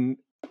on,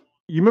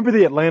 you remember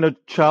the Atlanta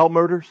child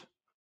murders?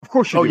 Of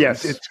course you do.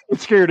 Yes. It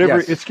scared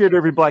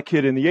every black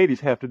kid in the 80s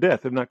half to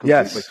death, if not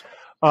completely. Yes.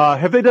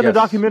 Have they done a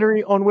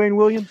documentary on Wayne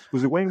Williams?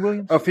 Was it Wayne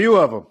Williams? A few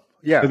of them.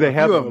 Yeah. Do they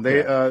have them?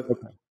 They,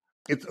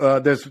 it's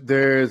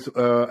there's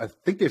I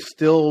think there's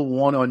still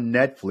one on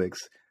Netflix.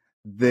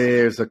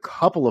 There's a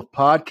couple of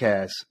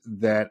podcasts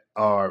that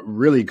are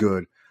really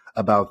good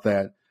about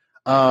that.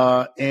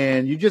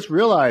 And you just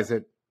realize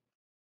that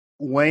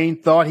Wayne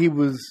thought he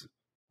was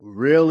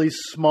really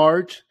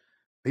smart.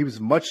 He was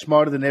much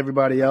smarter than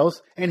everybody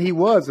else. And he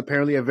was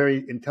apparently a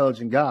very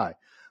intelligent guy.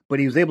 But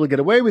he was able to get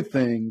away with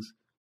things,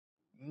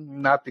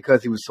 not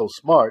because he was so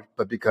smart,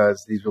 but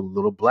because these were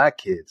little black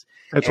kids.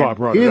 That's why I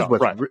brought it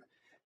up.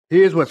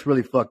 Here's what's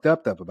really fucked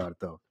up about it,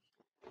 though,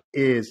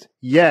 is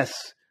yes,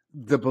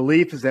 the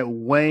belief is that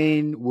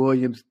Wayne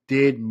Williams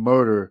did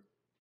murder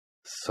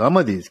some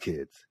of these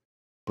kids,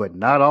 but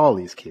not all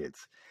these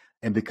kids.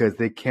 And because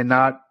they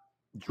cannot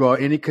draw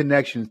any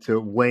connections to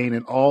Wayne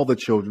and all the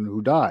children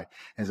who died.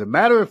 As a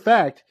matter of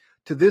fact,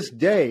 to this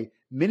day,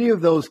 many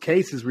of those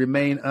cases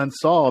remain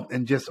unsolved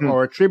and just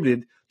are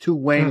attributed to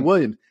Wayne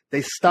Williams.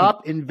 They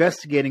stopped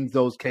investigating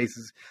those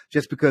cases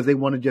just because they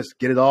want to just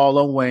get it all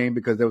on Wayne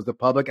because there was the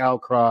public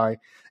outcry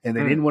and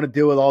they didn't want to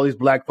deal with all these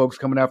black folks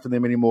coming after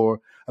them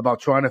anymore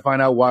about trying to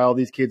find out why all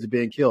these kids are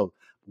being killed.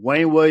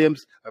 Wayne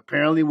Williams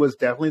apparently was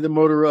definitely the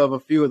murderer of a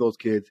few of those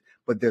kids,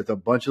 but there's a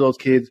bunch of those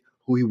kids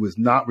who he was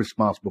not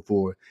responsible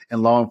for,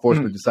 and law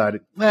enforcement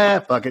decided,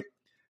 fuck it.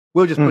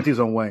 We'll just put these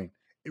on Wayne.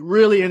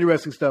 Really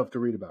interesting stuff to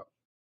read about.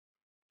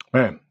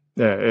 Man,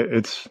 yeah,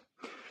 it's...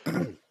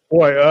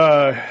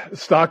 Boy,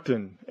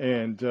 Stockton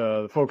and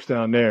the folks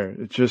down there,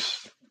 it's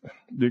just,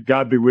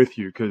 God be with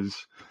you,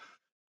 because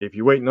if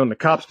you're waiting on the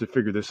cops to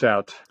figure this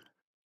out,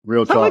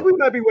 Real Sound like talk. we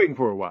might be waiting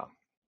for a while.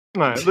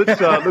 All right,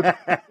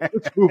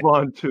 let's move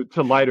on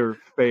to lighter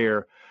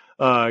fare,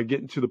 get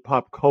into the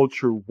pop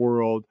culture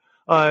world.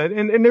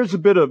 And there's a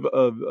bit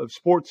of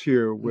sports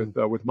here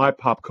with my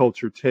pop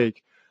culture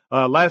take.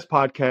 Last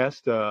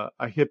podcast,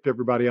 I hipped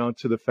everybody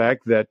onto the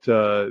fact that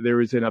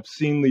there is an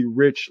obscenely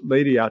rich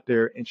lady out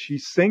there, and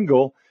she's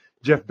single.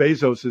 Jeff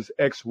Bezos'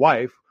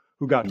 ex-wife,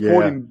 who got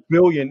 $40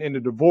 billion in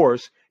a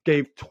divorce,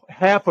 gave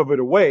half of it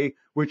away,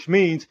 which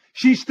means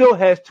she still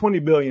has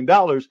 $20 billion.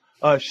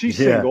 She's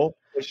single.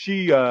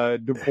 She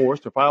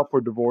divorced or filed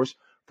for divorce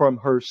from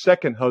her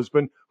second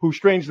husband, who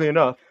strangely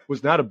enough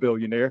was not a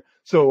billionaire.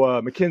 So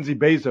Mackenzie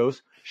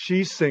Bezos,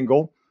 she's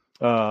single.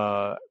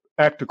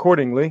 Act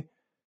accordingly.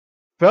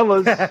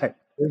 Fellas,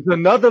 there's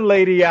another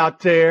lady out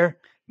there,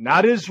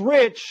 not as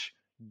rich,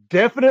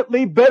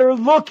 definitely better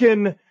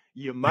looking.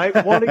 You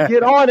might want to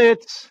get on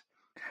it.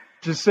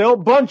 Gisele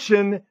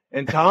Bündchen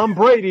and Tom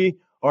Brady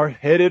are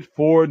headed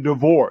for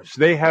divorce.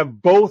 They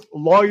have both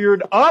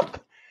lawyered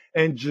up,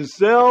 and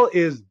Gisele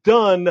is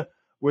done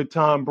with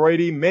Tom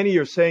Brady. Many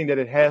are saying that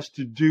it has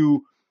to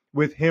do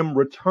with him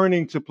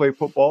returning to play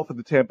football for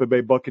the Tampa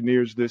Bay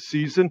Buccaneers this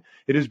season.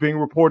 It is being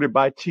reported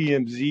by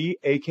TMZ,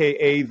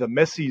 a.k.a. the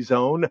Messi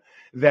Zone,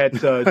 that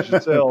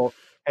Gisele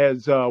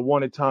has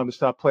wanted Tom to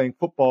stop playing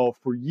football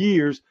for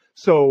years.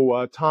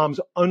 So Tom's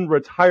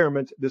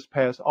unretirement this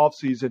past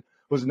offseason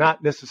was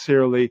not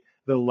necessarily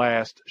the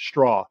last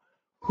straw.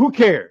 Who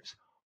cares?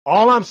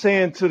 All I'm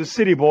saying to the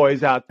city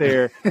boys out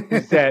there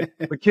is that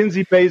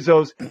Mackenzie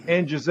Bezos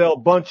and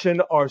Gisele Bündchen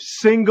are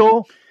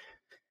single,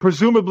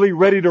 presumably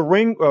ready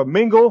to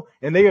mingle,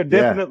 and they are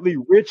definitely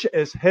rich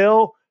as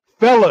hell.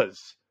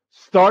 Fellas,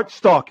 start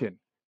stalking.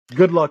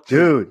 Good luck to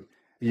you. Dude,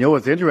 you know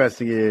what's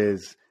interesting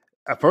is,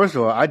 first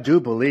of all, I do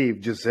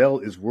believe Gisele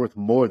is worth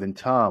more than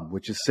Tom,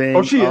 which is saying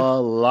a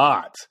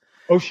lot.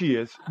 Oh, she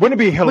is. Wouldn't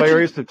it be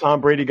hilarious if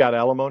Tom Brady got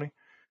alimony?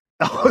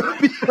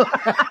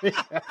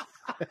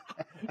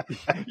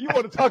 You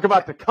want to talk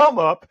about the come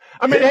up?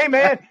 I mean, hey,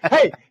 man,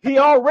 he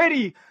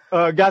already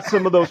got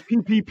some of those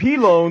PPP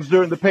loans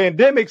during the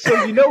pandemic,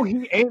 so you know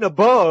he ain't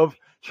above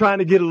trying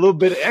to get a little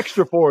bit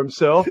extra for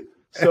himself.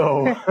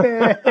 So,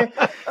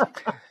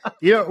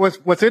 you know,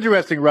 what's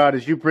interesting, Rod,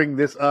 is you bring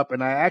this up,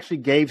 and I actually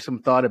gave some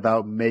thought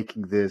about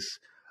making this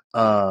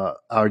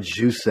our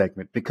juice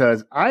segment,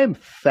 because I am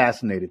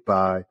fascinated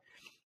by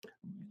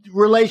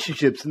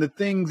relationships and the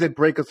things that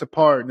break us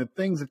apart and the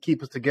things that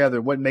keep us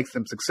together, what makes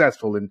them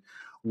successful and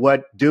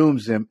what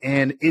dooms them.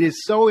 And it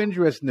is so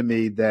interesting to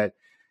me that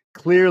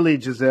clearly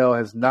Gisele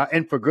has not,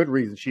 and for good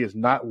reason, she has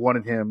not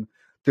wanted him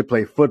to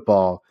play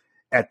football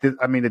at this.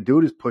 I mean, the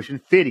dude is pushing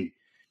 50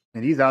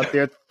 and he's out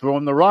there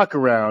throwing the rock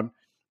around.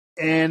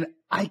 And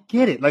I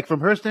get it. Like,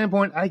 from her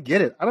standpoint, I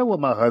get it. I don't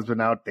want my husband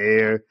out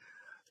there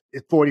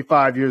at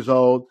 45 years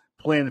old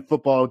playing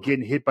football,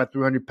 getting hit by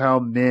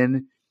 300-pound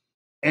men.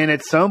 And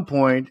at some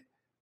point,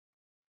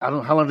 I don't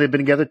know how long they've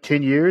been together,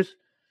 10 years?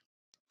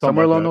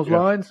 Somewhere along those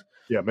lines?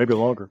 Yeah, maybe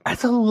longer.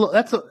 That's a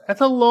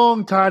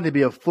long time to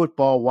be a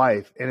football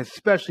wife, and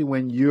especially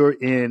when you're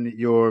in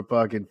your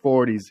fucking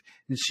 40s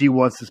and she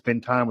wants to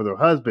spend time with her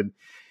husband.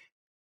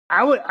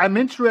 I'm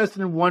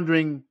interested in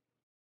wondering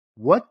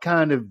what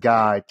kind of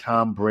guy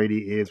Tom Brady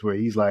is, where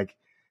he's like,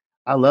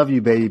 I love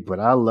you, baby, but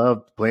I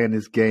love playing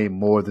this game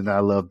more than I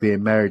love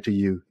being married to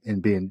you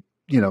and being,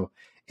 you know,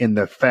 in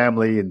the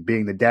family and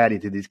being the daddy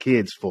to these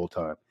kids full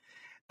time.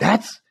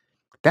 That's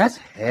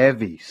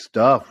heavy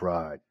stuff,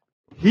 Rod.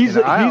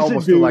 I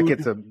almost feel like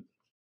it's a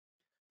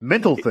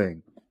mental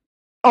thing.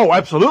 Oh,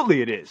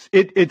 absolutely, it is.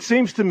 It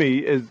seems to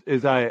me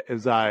as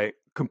I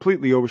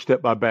completely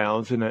overstep my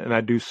bounds and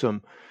I do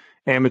some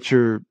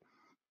amateur,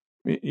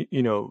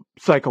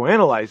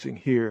 psychoanalyzing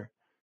here.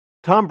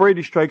 Tom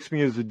Brady strikes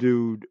me as a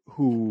dude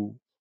who,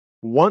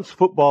 once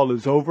football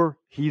is over,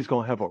 he's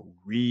gonna have a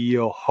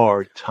real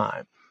hard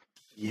time.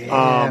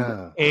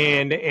 Yeah.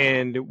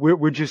 And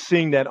we're just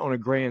seeing that on a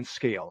grand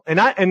scale. And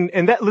that's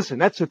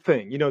the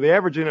thing. You know, the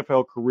average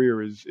NFL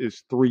career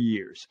is 3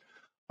 years.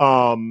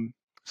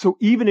 So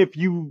even if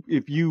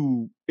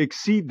you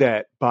exceed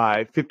that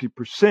by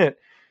 50%,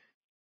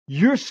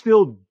 you're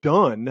still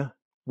done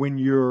when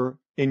you're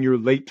in your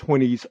late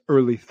 20s,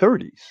 early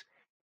 30s.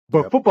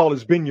 But football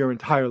has been your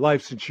entire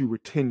life since you were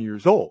 10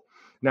 years old.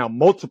 Now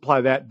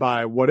multiply that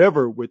by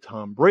whatever with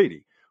Tom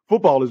Brady.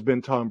 Football has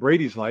been Tom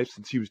Brady's life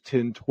since he was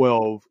 10,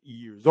 12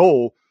 years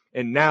old.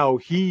 And now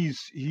he's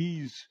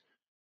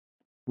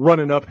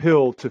running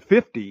uphill to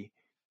 50.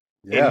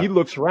 Yeah. And he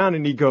looks around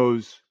and he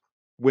goes,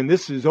 when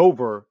this is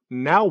over,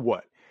 now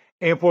what?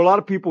 And for a lot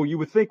of people, you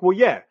would think, well,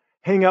 yeah,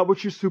 hang out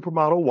with your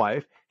supermodel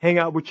wife, hang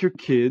out with your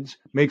kids,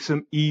 make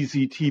some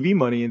easy TV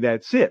money, and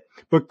that's it.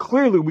 But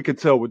clearly we could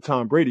tell with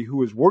Tom Brady,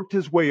 who has worked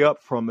his way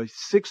up from a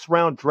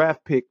 6th-round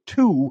draft pick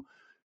to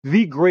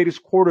the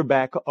greatest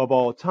quarterback of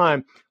all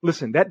time.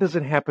 Listen, that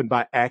doesn't happen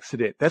by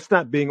accident. That's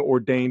not being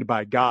ordained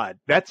by God.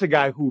 That's a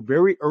guy who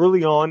very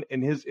early on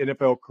in his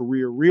NFL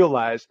career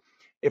realized,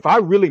 if I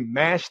really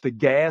mash the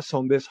gas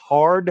on this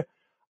hard,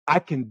 I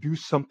can do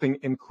something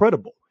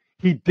incredible.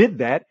 he did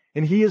that,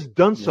 and he has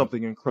done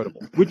something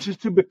incredible, which is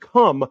to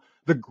become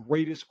the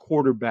greatest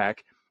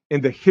quarterback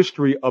in the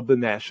history of the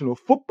National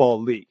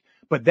Football League.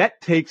 But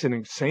that takes an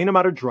insane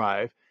amount of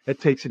drive. That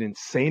takes an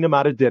insane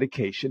amount of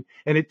dedication,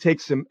 and it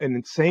takes an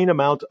insane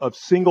amount of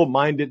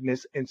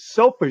single-mindedness and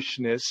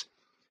selfishness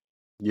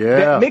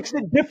that makes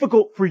it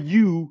difficult for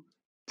you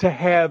to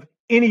have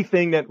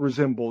anything that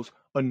resembles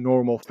a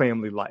normal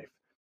family life.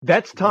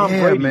 That's Tom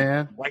Brady,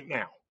 man, right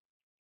now.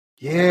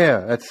 Yeah,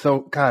 that's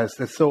so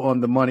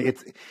on the money.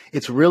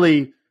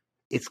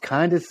 It's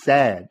kind of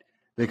sad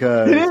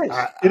because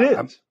it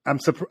is. I'm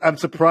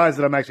surprised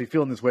that I'm actually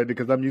feeling this way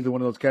because I'm usually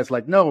one of those cats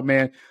like, no,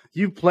 man,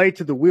 you play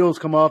till the wheels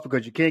come off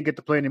because you can't get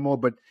to play anymore.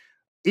 But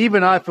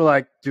even I feel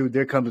like, dude,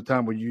 there comes a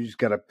time where you just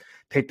got to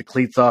take the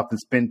cleats off and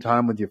spend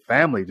time with your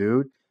family,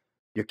 dude.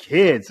 Your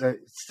kids,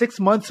 6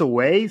 months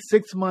away,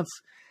 6 months.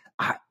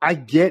 I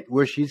get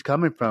where she's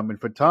coming from. And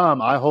for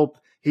Tom, I hope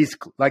he's,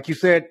 like you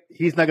said,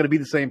 he's not going to be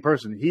the same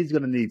person. He's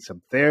going to need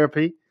some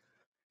therapy.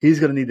 He's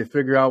going to need to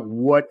figure out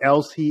what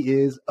else he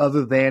is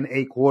other than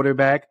a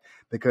quarterback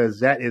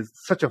because that is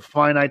such a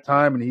finite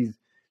time. And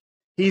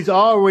he's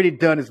already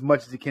done as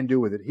much as he can do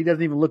with it. He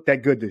doesn't even look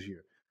that good this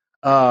year.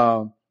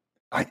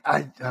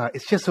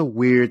 It's just a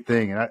weird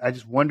thing. And I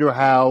just wonder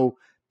how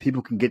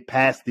people can get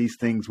past these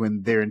things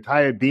when their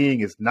entire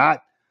being is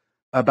not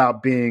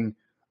about being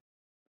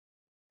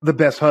the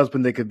best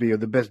husband they could be or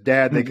the best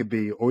dad they could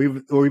be or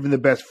even the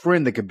best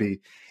friend they could be.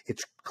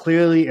 It's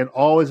clearly and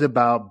always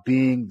about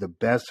being the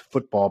best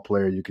football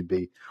player you could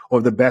be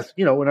or the best,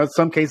 in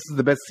some cases,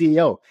 the best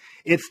CEO.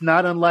 It's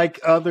not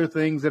unlike other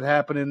things that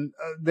happen in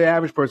the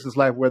average person's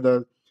life where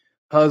the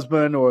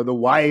husband or the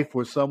wife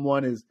or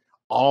someone is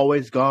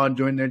always gone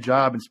doing their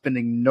job and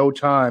spending no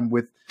time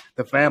with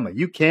the family.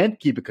 You can't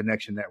keep a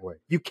connection that way.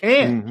 You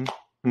can't.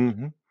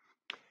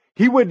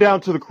 He went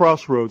down to the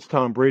crossroads,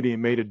 Tom Brady,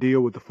 and made a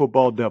deal with the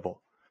football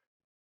devil.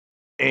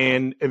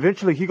 And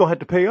eventually he's going to have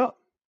to pay up.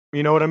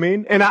 You know what I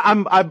mean? And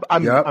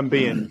I'm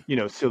being,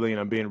 silly and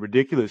I'm being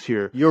ridiculous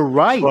here. You're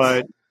right.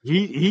 But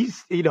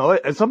he's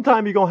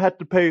sometime you're going to have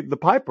to pay the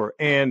piper.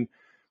 And,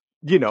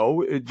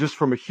 just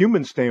from a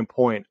human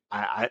standpoint,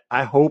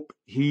 I hope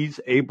he's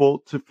able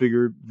to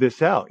figure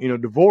this out.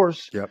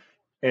 Divorce. Yep.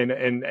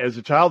 And as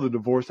a child of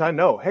divorce, I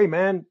know, hey,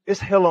 man, it's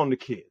hell on the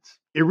kids.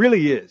 It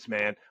really is,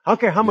 man. I don't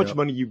care how much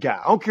money you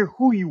got. I don't care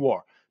who you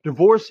are.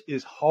 Divorce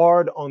is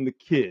hard on the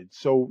kids.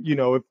 So,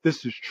 if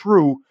this is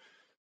true,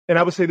 and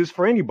I would say this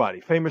for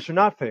anybody, famous or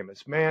not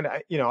famous, man,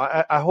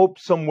 I hope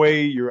some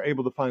way you're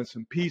able to find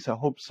some peace. I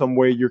hope some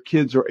way your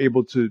kids are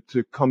able to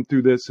come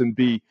through this and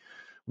be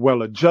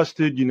well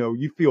adjusted.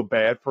 You feel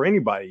bad for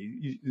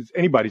anybody. It's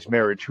anybody's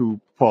marriage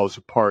who falls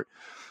apart.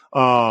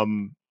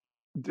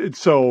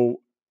 So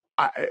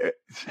I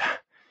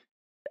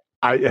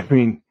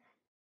mean,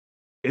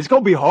 it's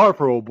going to be hard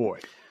for old boy.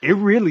 It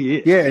really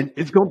is. Yeah, and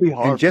it's going to be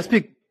hard.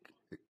 And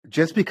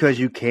just because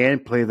you can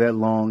play that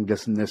long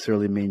doesn't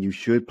necessarily mean you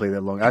should play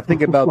that long. I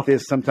think about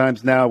this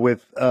sometimes now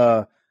with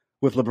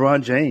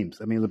LeBron James.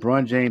 I mean,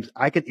 LeBron James,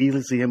 I could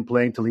easily see him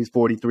playing till he's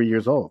 43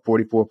 years old,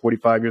 44,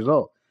 45 years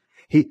old.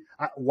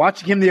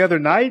 Watching him the other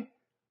night,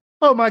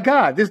 oh my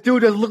God, this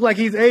dude doesn't look like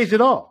he's aged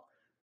at all.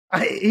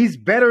 He's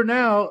better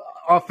now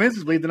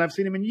offensively than I've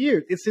seen him in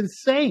years. It's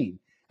insane.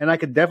 And I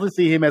could definitely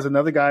see him as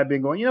another guy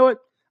being going, you know what?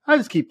 I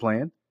just keep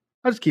playing.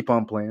 I just keep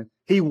on playing.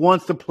 He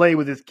wants to play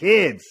with his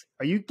kids.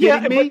 Are you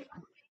kidding me?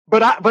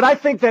 But I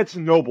think that's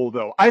noble,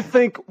 though. I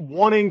think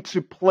wanting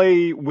to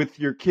play with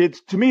your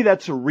kids, to me,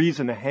 that's a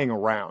reason to hang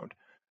around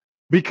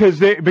because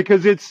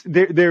there's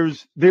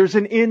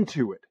an end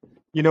to it.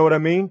 You know what I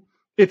mean?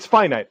 It's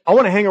finite. I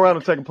want to hang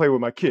around so I can play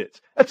with my kids.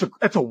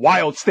 That's a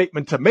wild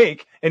statement to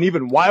make, and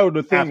even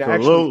wilder thing to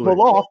actually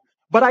pull off.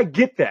 But I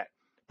get that.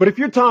 But if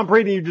you're Tom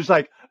Brady, you're just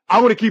like, I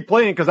want to keep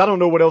playing because I don't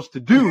know what else to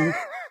do.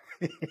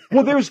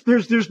 Well,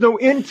 there's no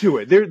end to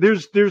it.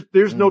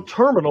 There's no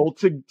terminal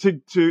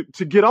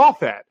to get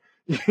off at.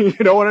 You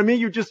know what I mean?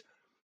 You just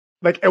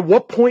like, at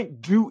what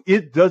point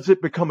does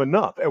it become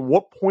enough? At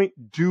what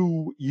point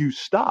do you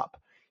stop?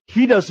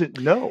 He doesn't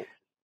know.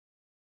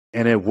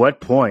 And at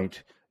what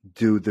point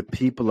do the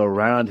people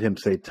around him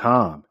say,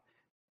 Tom,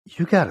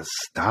 you got to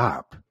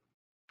stop.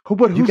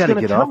 You got to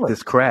get off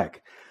this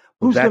crack.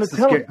 Who's going to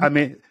tell him? I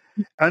mean,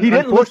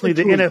 unfortunately,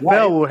 the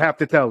NFL will have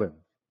to tell him.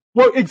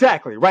 Well,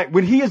 exactly, right.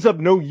 When he is of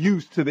no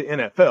use to the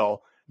NFL,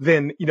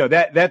 then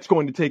that's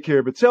going to take care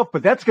of itself.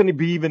 But that's going to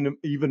be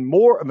even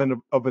more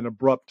of an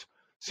abrupt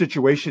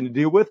situation to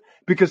deal with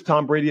because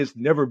Tom Brady has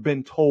never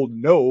been told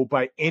no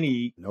by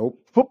any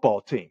football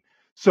team.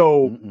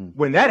 So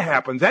when that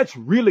happens, that's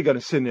really going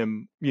to send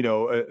him,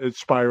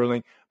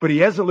 spiraling. But he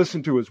hasn't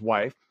listened to his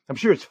wife. I'm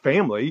sure his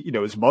family,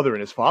 his mother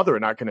and his father are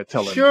not going to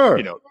tell him,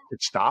 to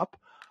stop.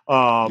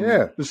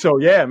 So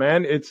yeah,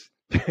 man, it's.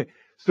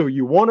 So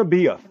you want to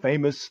be a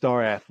famous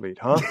star athlete,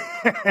 huh?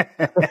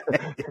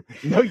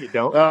 No, you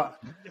don't.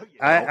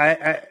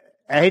 I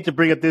hate to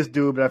bring up this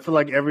dude, but I feel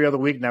like every other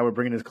week now we're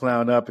bringing this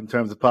clown up in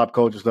terms of pop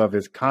culture stuff.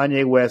 Is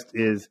Kanye West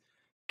is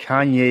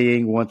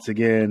Kanyeing once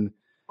again?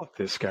 Fuck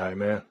this guy,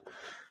 man.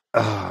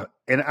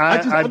 And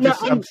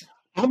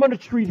I'm going to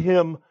treat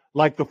him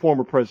like the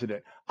former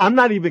president. I'm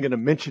not even going to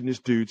mention this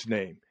dude's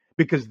name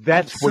because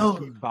that's what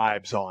he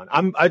vibes on.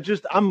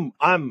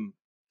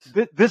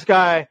 This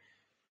guy.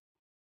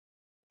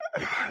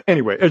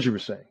 Anyway, as you were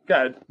saying,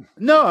 God.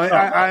 No,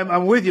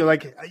 I'm with you.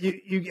 Like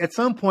you, at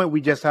some point,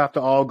 we just have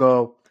to all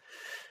go.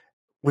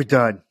 We're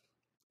done.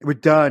 We're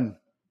done.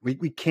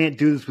 We can't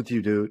do this with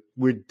you, dude.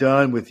 We're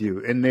done with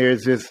you. And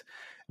there's this.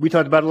 We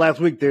talked about it last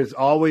week. There's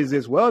always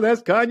this. Well,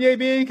 that's Kanye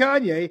being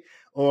Kanye.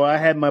 Or I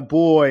had my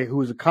boy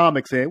who's a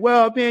comic saying,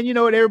 "Well, man, you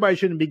know what? Everybody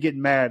shouldn't be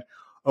getting mad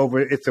over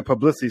it's a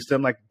publicity stunt."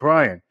 I'm like,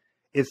 Brian,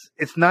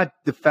 it's not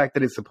the fact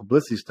that it's a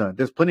publicity stunt.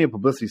 There's plenty of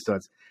publicity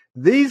stunts.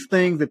 These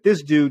things that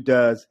this dude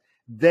does,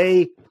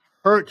 they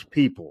hurt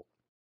people.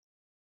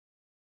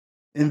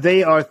 And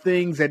they are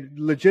things that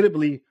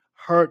legitimately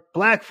hurt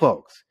black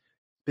folks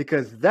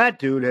because that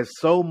dude has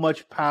so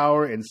much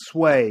power and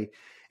sway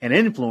and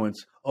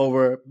influence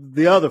over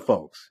the other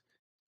folks.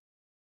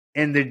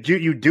 And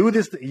you do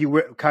this,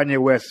 Kanye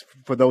West,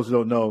 for those who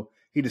don't know,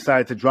 he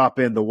decided to drop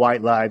in the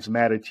White Lives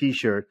Matter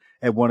t-shirt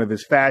at one of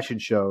his fashion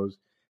shows.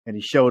 And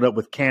he showed up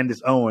with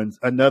Candace Owens,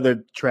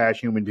 another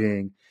trash human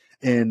being,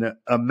 in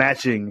a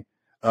matching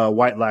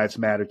White Lives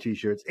Matter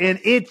t-shirts. And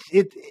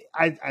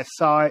I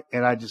saw it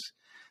and I just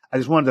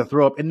wanted to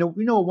throw up. And you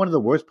know, one of the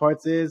worst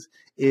parts is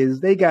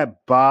they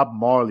got Bob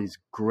Marley's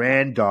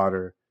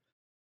granddaughter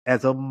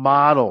as a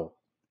model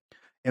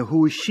and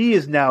who she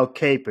is now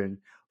caping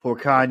for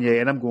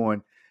Kanye. And I'm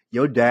going,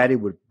 your daddy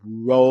would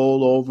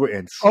roll over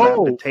and slap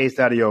the taste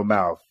out of your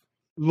mouth.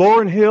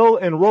 Lauryn Hill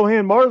and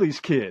Rohan Marley's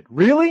kid.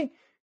 Really?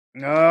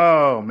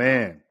 Oh,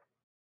 man.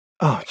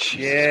 Oh, jeez.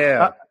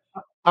 Yeah.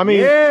 I mean,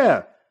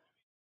 yeah.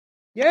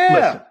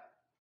 Listen,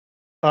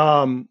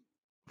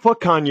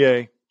 fuck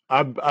Kanye.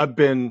 I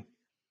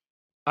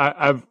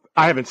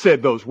haven't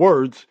said those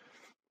words,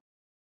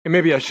 and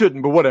maybe I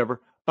shouldn't, but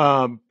whatever.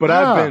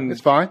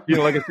 It's fine.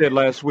 Like I said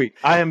last week,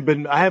 I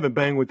haven't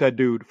banged with that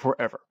dude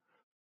forever.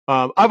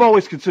 I've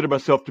always considered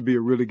myself to be a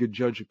really good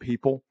judge of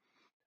people.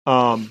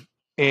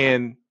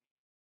 And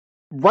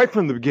right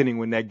from the beginning,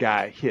 when that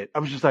guy hit, I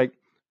was just like,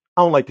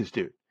 I don't like this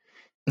dude.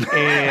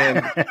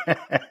 And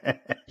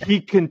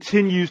he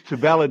continues to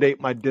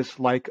validate my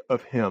dislike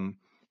of him.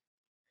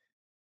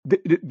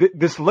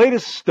 This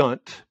latest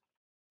stunt,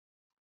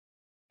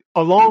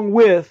 along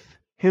with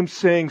him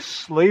saying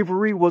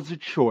slavery was a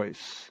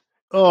choice,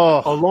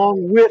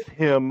 along with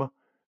him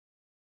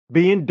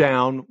being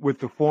down with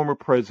the former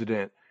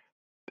president,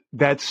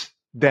 that's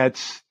a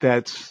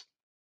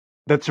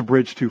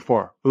bridge too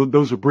far.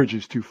 Those are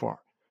bridges too far.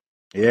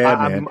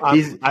 Yeah, man.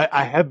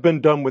 I have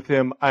been done with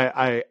him.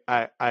 I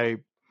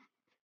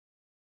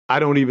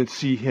don't even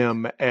see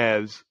him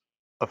as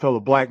a fellow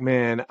black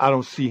man. I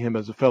don't see him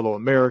as a fellow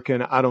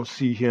American. I don't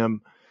see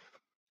him.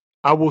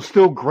 I will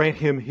still grant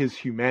him his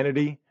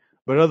humanity,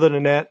 but other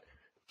than that,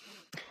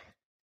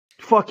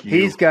 fuck you.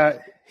 He's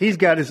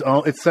got his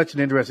own. It's such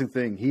an interesting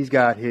thing. He's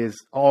got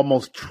his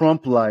almost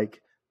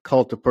Trump-like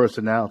cult of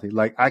personality.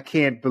 Like, I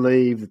can't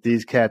believe that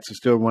these cats are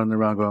still running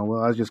around going,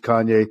 well, I was just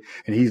Kanye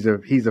and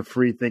he's a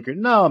free thinker.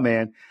 No,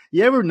 man.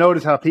 You ever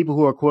notice how people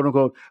who are quote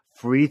unquote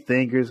free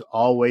thinkers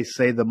always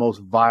say the most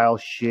vile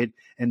shit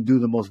and do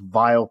the most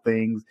vile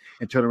things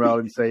and turn around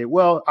and say,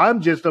 well,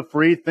 I'm just a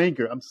free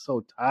thinker. I'm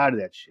so tired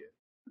of that shit.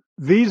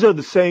 These are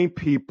the same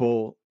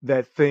people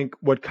that think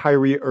what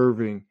Kyrie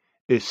Irving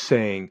is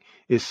saying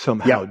is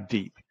somehow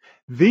deep.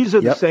 These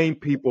are the same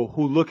people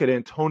who look at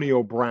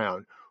Antonio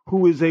Brown,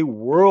 who is a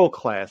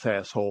world-class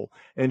asshole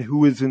and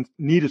who is in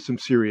need of some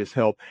serious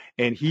help.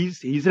 And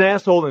he's an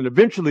asshole, and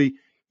eventually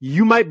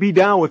you might be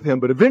down with him,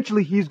 but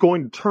eventually he's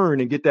going to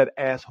turn and get that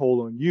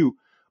asshole on you.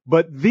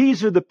 But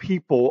these are the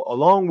people,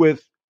 along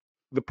with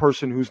the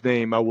person whose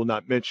name I will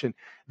not mention,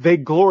 they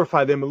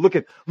glorify them and look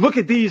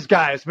at these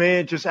guys,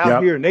 man, just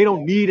out here, and they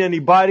don't need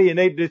anybody,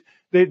 and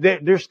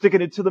they're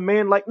sticking it to the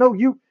man. Like, no,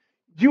 you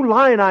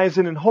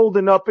lionizing and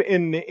holding up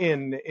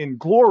in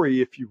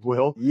glory, if you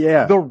will,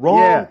 the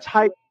wrong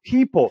type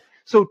people.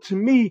 So to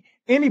me,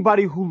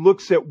 anybody who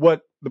looks at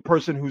what the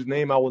person whose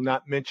name I will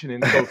not mention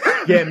and goes,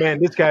 yeah, man,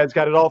 this guy's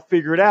got it all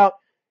figured out,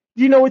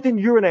 you know what, then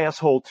you're an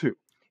asshole too.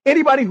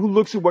 Anybody who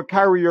looks at what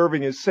Kyrie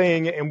Irving is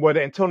saying and what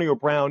Antonio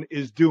Brown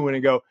is doing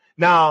and go,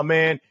 nah,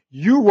 man,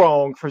 you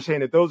wrong for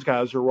saying that those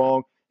guys are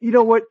wrong, you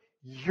know what,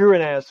 you're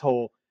an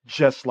asshole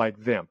just like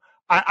them.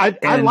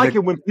 I like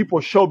it when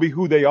people show me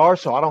who they are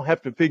so I don't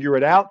have to figure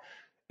it out.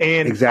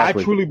 And I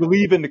truly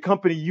believe in the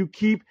company you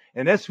keep.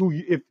 And that's who,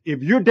 if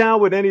you're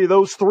down with any of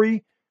those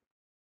three,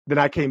 then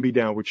I can't be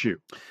down with you.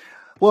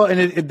 Well,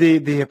 and the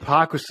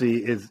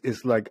hypocrisy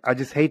is like, I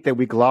just hate that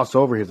we gloss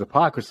over his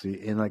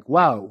hypocrisy and like,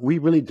 wow, we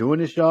really doing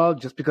this, y'all,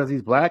 just because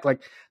he's black?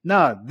 Like,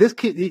 nah, this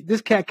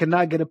cat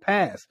cannot get a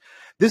pass.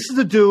 This is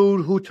a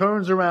dude who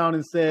turns around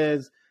and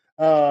says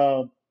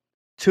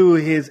to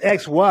his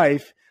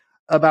ex-wife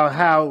about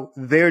how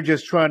they're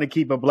just trying to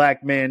keep a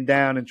black man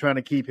down and trying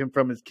to keep him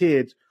from his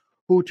kids,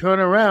 who turn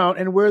around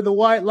and wear the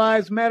White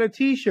Lives Matter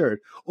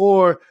t-shirt.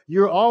 Or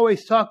you're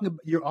always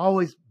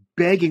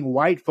begging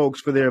white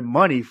folks for their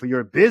money for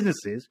your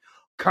businesses.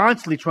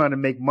 constantly trying to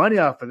make money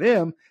off of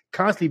them,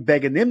 constantly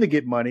begging them to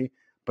get money.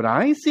 But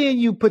I ain't seeing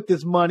you put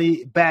this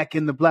money back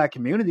in the black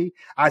community.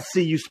 I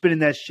see you spending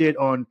that shit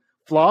on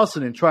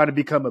flossing and trying to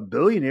become a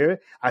billionaire.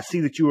 I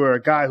see that you are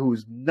a guy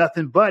who's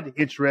nothing but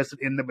interested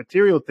in the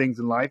material things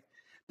in life.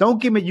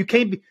 Don't give me, you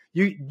can't be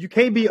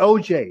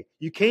OJ.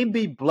 You can't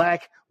be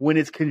black when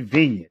it's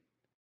convenient.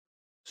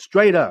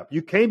 Straight up.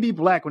 You can't be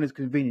black when it's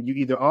convenient. You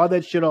either are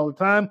that shit all the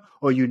time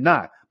or you're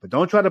not. But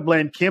don't try to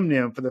blame Kim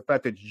Nim for the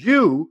fact that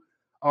you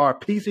are a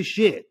piece of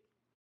shit.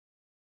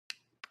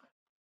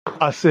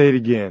 I say it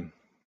again.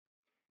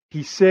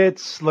 He said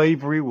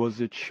slavery was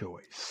a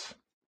choice.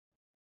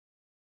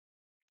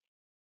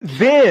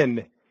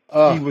 Then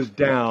he was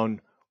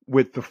down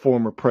with the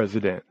former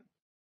president.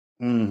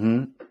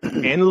 Mm-hmm.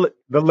 And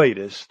the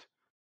latest,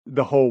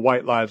 the whole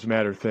White Lives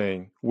Matter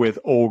thing with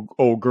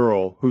old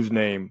girl whose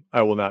name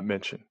I will not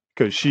mention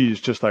because she's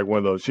just like one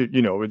of those.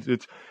 You know,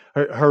 it's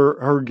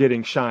her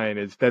getting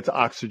shine that's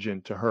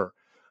oxygen to her.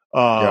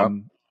 I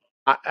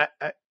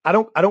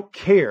don't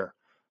care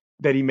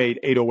that he made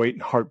 808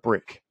 and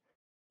Heartbreak.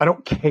 I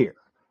don't care.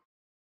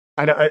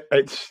 I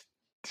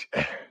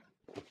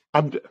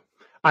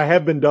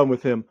have been done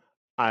with him.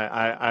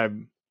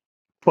 I'm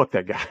fuck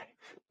that guy.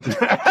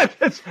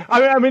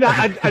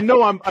 I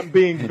know I'm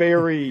being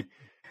very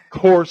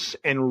coarse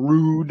and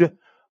rude.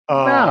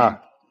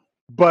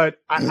 But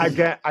I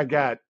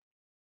got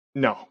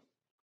no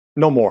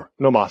more,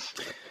 no mas.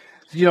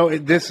 You know,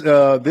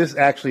 this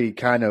actually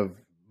kind of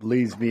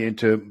leads me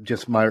into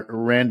just my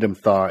random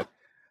thought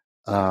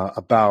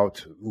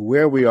about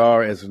where we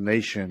are as a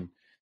nation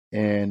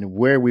and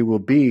where we will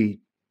be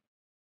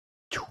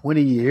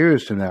 20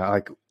 years from now.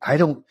 Like,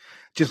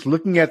 just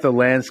looking at the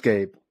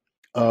landscape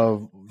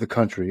of the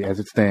country as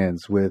it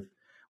stands with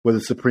where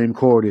the Supreme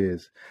Court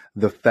is,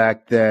 the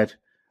fact that,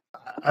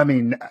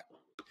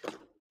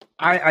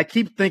 I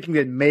keep thinking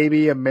that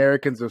maybe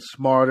Americans are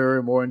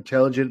smarter, more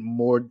intelligent,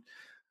 more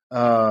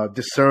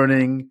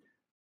discerning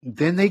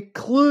than they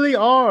clearly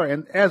are.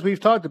 And as we've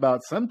talked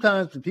about,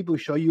 sometimes when people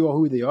show you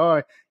who they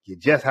are, you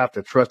just have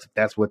to trust that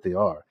that's what they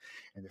are.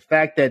 And the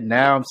fact that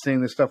now I'm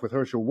seeing this stuff with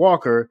Herschel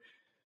Walker,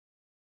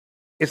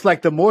 it's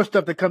like the more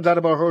stuff that comes out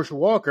about Herschel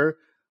Walker,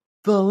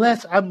 the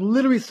less I'm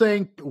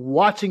literally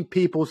watching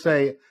people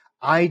say,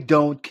 I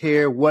don't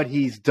care what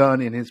he's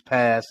done in his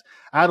past.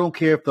 I don't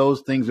care if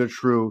those things are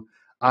true.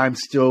 I'm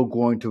still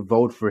going to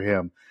vote for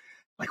him.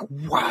 Like,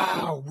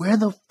 wow, where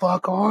the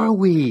fuck are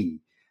we?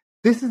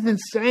 This is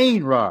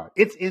insane, Rod.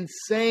 It's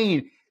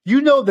insane.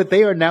 You know that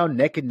they are now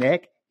neck and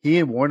neck. He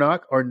and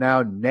Warnock are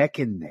now neck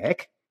and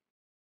neck.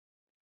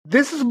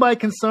 This is my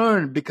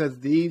concern because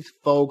these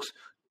folks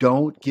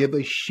don't give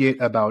a shit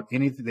about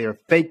anything. They're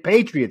fake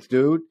patriots,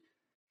 dude.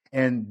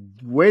 And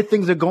where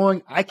things are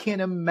going, I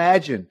can't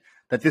imagine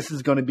that this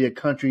is going to be a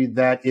country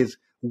that is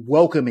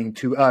welcoming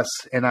to us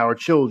and our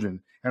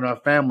children and our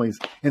families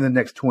in the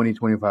next 20,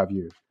 25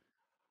 years.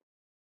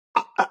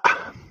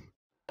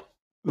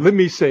 Let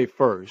me say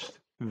first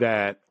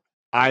that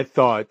I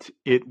thought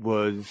it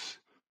was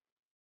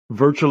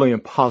virtually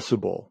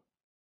impossible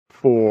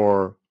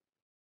for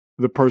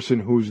the person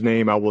whose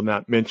name I will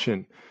not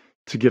mention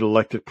to get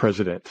elected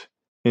president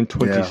in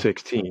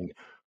 2016. Yeah.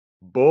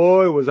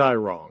 Boy, was I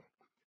wrong.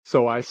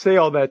 So I say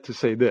all that to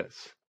say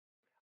this.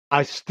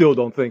 I still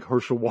don't think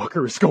Herschel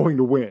Walker is going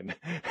to win.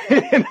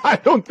 And I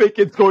don't think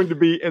it's going to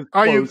be as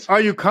close.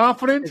 Are you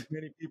confident? As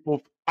many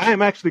people. I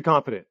am actually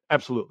confident.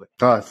 Absolutely.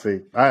 Oh, see.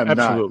 I am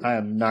absolutely. Not. I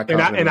am not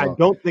confident. And I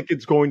don't think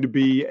it's going to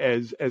be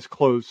as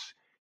close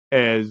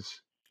as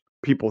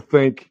people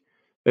think,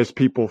 as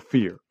people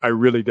fear. I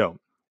really don't.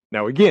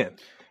 Now, again,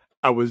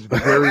 I was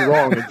very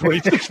wrong in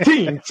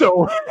 2016.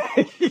 So,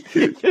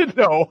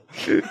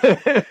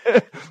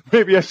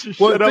 maybe I should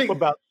shut up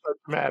about such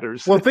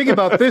matters. Well, think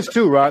about this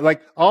too, right?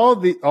 Like all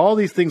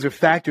these things are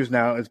factors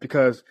now. Is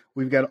because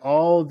we've got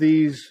all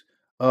these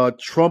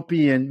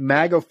Trumpian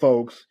MAGA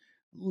folks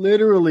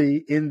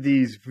literally in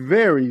these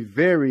very,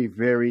 very,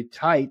 very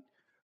tight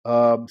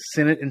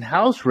Senate and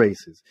House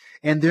races,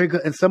 and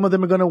and some of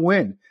them are going to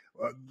win.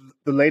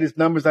 The latest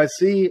numbers I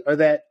see are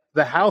that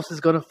the House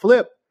is going to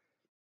flip.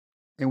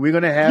 And we're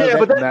going to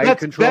have that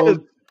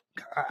controlled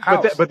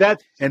house.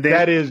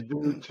 That is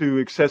due to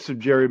excessive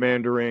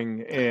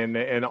gerrymandering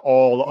and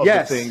all of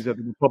the things that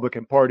the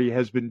Republican Party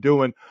has been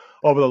doing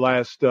over the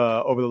last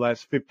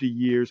 50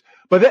 years.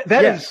 But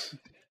that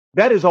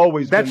has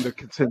always been the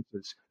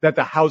consensus that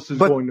the House is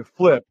going to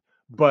flip,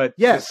 but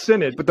the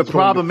Senate. But the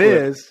problem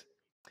is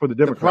for the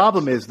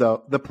Democrats.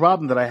 The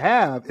problem that I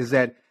have is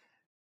that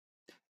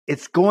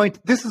it's going.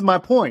 This is my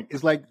point.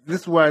 It's like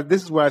this is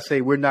where I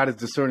say we're not as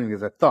discerning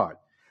as I thought.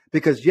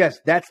 Because, yes,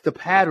 that's the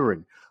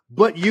pattern.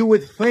 But you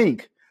would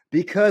think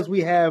because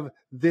we have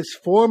this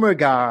former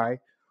guy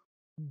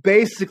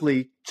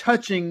basically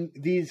touching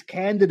these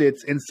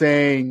candidates and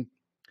saying,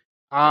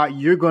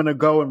 you're going to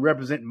go and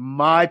represent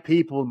my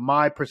people,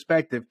 my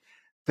perspective,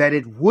 that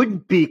it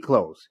wouldn't be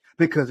close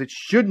because it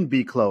shouldn't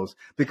be close.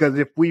 Because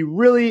if we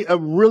really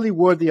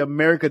were the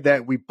America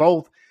that we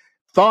both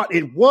thought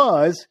it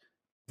was,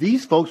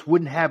 these folks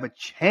wouldn't have a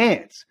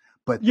chance.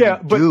 but Yeah,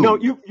 they but do. no,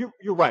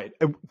 you're right.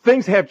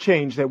 Things have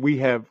changed that we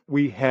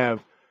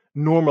have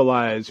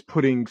normalized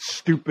putting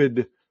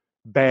stupid,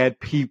 bad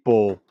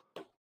people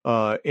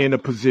in a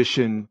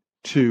position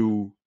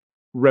to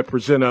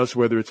represent us,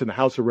 whether it's in the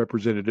House of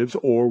Representatives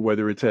or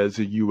whether it's as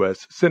a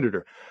U.S.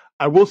 Senator.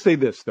 I will say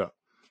this, though.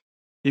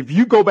 If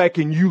you go back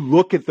and you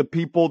look at the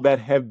people that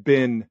have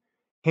been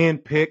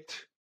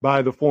handpicked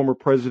by the former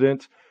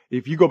president,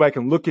 if you go back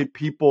and look at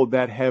people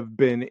that have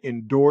been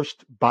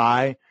endorsed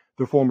by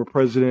the former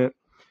president,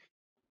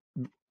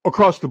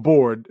 across the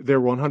board,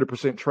 they're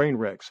 100% train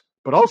wrecks.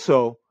 But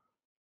also,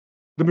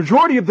 the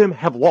majority of them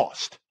have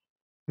lost.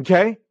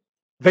 Okay?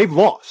 They've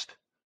lost.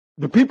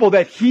 The people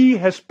that he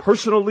has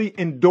personally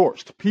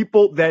endorsed,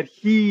 people that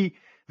he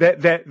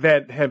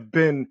that have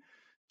been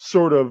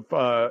sort of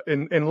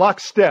in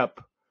lockstep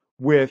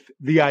with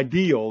the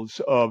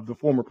ideals of the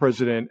former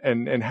president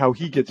and how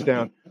he gets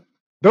down,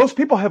 those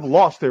people have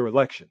lost their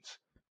elections.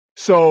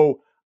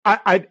 So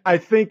I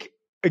think,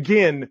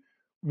 again,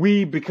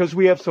 because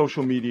we have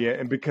social media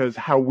and because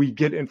how we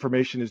get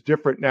information is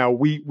different now,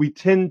 we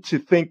tend to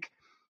think,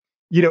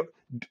 the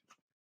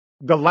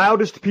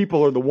loudest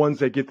people are the ones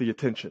that get the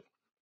attention.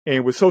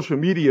 And with social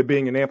media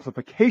being an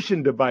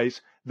amplification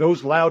device,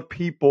 those loud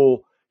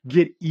people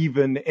get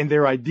even, and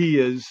their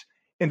ideas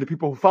and the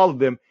people who follow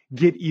them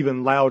get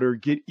even louder,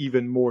 get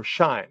even more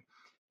shine.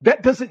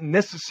 That doesn't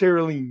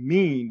necessarily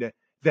mean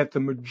that the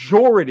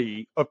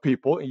majority of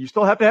people, and you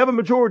still have to have a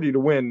majority to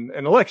win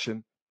an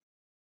election.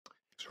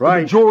 That's right.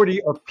 The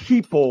majority of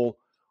people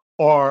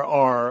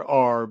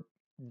are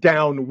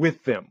down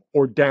with them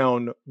or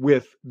down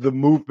with the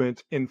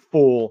movement in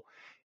full,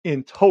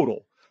 in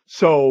total.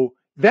 So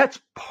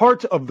that's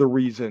part of the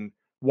reason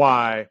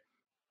why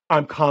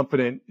I'm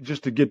confident,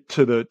 just to get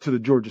to the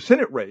Georgia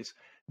Senate race.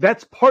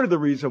 That's part of the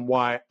reason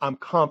why I'm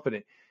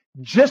confident.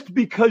 Just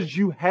because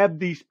you have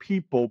these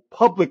people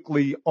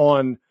publicly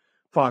on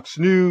Fox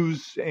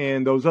News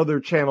and those other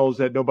channels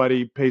that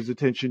nobody pays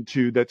attention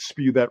to that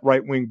spew that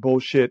right-wing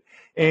bullshit,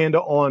 and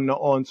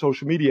on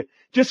social media,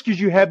 just because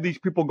you have these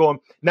people going,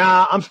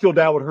 nah, I'm still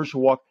down with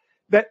Herschel Walker,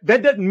 that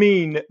doesn't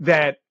mean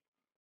that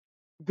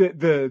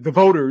the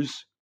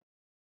voters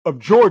of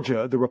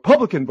Georgia, the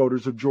Republican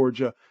voters of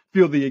Georgia,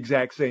 feel the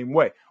exact same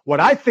way. What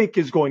I think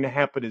is going to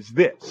happen is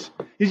this.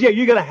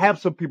 You're going to have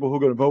some people who are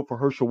going to vote for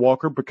Herschel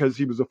Walker because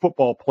he was a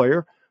football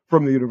player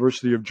from the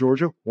University of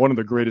Georgia, one of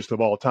the greatest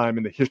of all time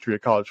in the history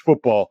of college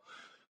football.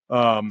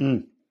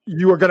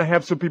 You are going to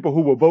have some people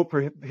who will vote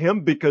for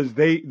him because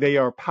they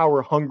are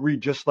power hungry,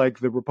 just like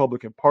the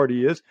Republican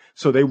Party is.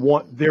 So they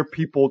want their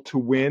people to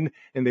win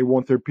and they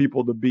want their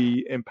people to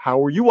be in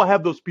power. You will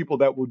have those people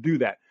that will do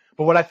that.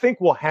 But what I think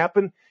will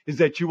happen is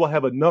that you will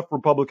have enough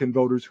Republican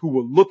voters who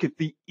will look at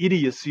the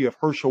idiocy of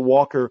Herschel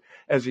Walker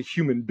as a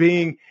human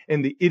being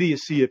and the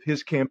idiocy of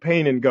his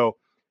campaign and go,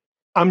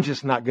 I'm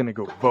just not going to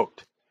go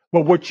vote.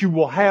 But what you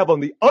will have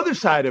on the other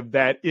side of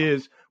that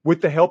is,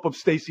 with the help of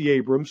Stacey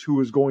Abrams, who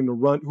is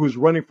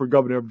running for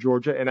governor of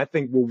Georgia, and I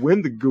think will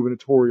win the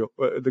gubernatorial.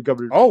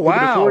 Oh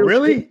wow,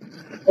 really? State.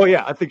 Oh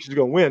yeah, I think she's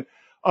going to win.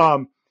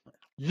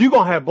 You're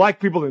going to have black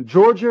people in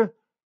Georgia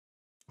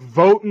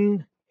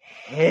voting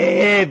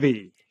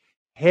heavy,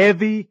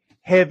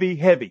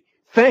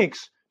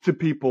 thanks to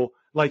people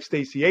like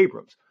Stacey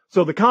Abrams.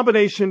 So the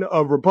combination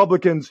of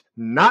Republicans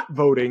not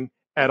voting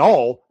at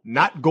all,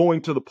 not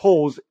going to the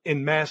polls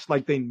en masse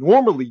like they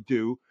normally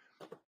do,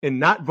 and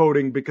not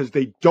voting because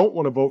they don't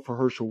want to vote for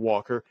Herschel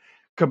Walker,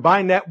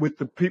 combine that with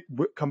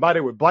combine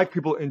it with black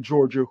people in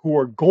Georgia who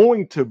are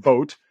going to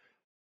vote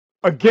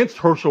against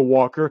Herschel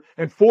Walker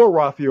and for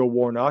Raphael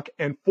Warnock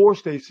and for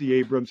Stacey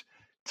Abrams.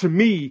 To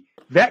me,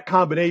 that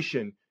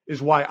combination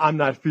is why I'm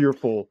not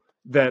fearful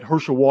that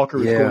Herschel Walker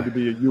is going to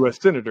be a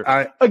U.S. Senator.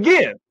 I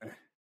did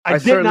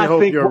not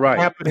think what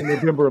happened in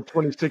November of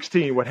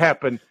 2016 would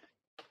happen.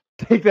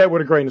 Take that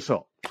with a grain of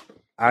salt.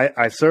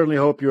 I certainly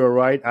hope you're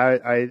right.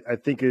 I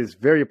think it is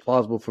very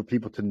plausible for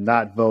people to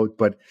not vote.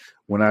 But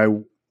when I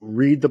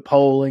read the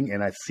polling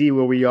and I see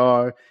where we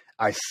are,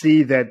 I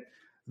see that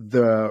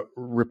the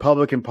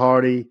Republican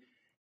Party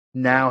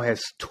now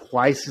has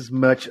twice as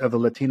much of the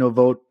Latino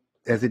vote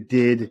as it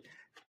did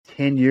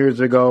 10 years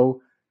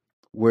ago,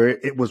 where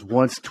it was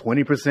once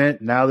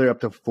 20%. Now they're up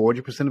to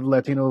 40% of the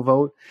Latino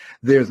vote.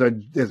 There's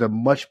a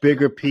much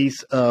bigger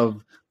piece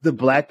of the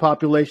black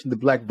population, the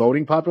black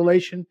voting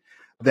population,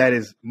 that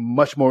is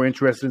much more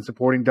interested in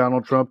supporting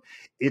Donald Trump.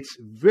 It's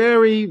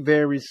very,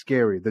 very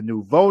scary. The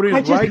new voting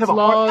rights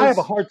laws. I have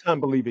a hard time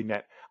believing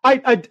that.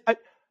 I'm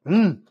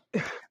telling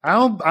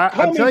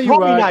you,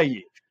 Rod,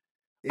 naive.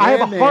 Yeah, I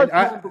have a hard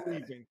time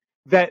believing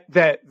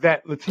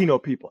that Latino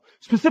people,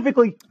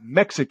 specifically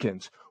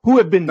Mexicans, who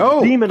have been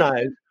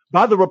demonized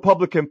by the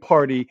Republican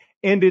Party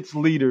and its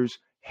leaders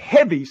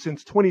heavy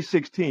since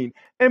 2016,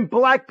 and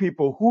black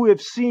people who have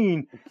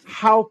seen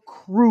how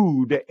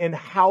crude and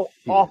how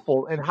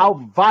awful and how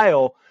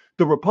vile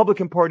the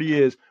Republican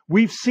Party is.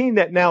 We've seen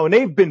that now, and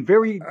they've been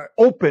very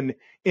open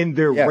in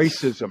their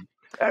racism.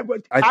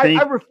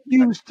 I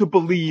refuse to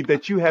believe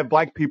that you have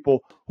black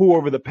people who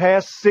over the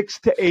past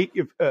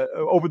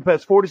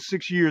 4 to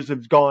 6 years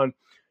have gone,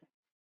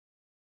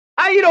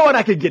 you know what,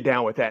 I could get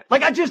down with that.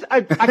 Like, I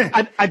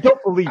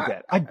don't believe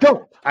that. I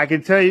don't. I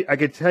can tell you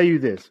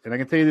this, and I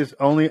can tell you this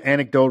only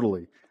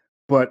anecdotally,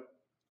 but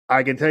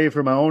I can tell you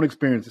from my own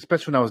experience,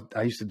 especially when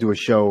I used to do a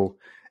show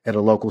at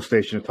a local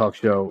station, a talk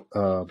show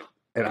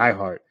at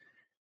iHeart.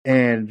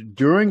 And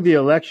during the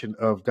election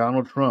of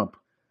Donald Trump,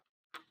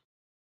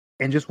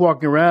 and just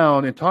walking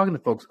around and talking to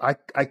folks, I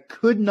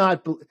could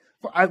not believe.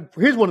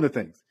 Here's one of the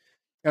things,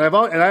 and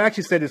I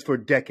actually said this for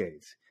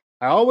decades.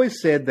 I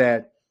always said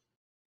that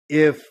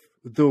if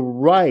the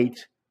right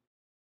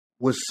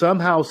was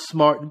somehow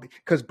smart,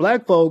 because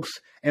black folks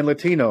and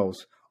Latinos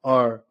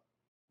are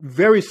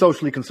very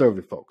socially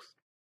conservative folks,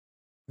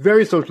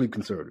 very socially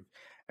conservative.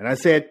 And I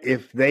said,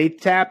 if they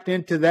tapped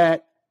into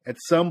that at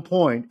some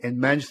point and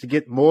managed to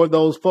get more of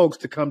those folks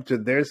to come to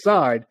their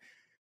side,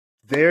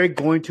 they're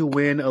going to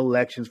win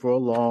elections for a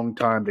long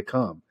time to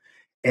come.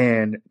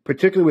 And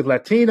particularly with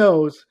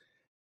Latinos,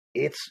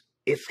 it's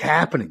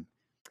happening.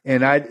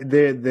 And I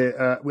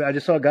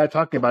just saw a guy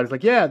talking about it. It's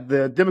like, yeah,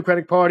 the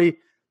Democratic Party,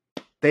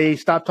 they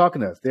stopped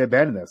talking to us. They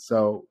abandoned us.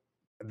 So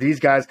these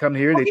guys come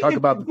here, they talk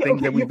about the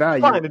things that we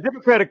value. Fine. The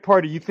Democratic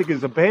Party you think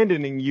is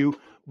abandoning you,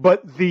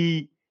 but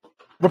the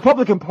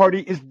Republican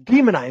Party is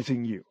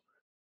demonizing you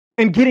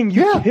and getting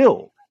you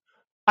killed.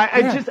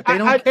 They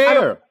don't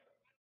care.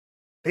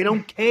 They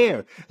don't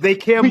care. They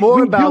care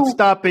more about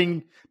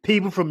stopping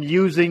people from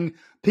stopping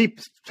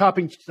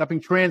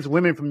trans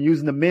women from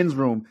using the men's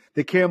room.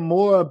 They care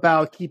more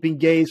about keeping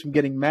gays from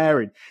getting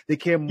married. They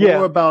care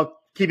more about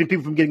keeping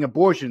people from getting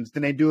abortions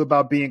than they do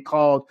about being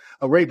called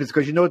a rapist.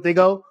 Because you know what they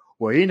go?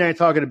 Well, he ain't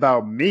talking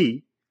about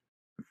me.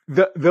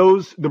 The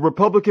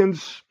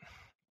Republicans,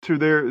 to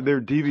their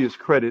devious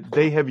credit,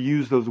 they have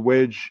used those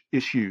wedge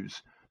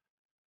issues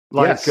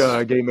like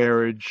gay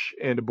marriage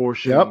and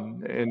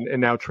abortion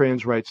and now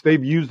trans rights.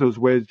 They've used those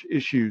wedge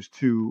issues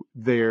to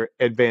their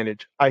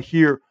advantage. I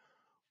hear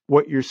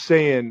what you're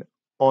saying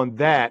on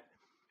that.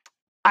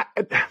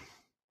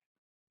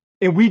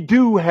 And we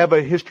do have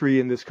a history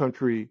in this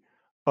country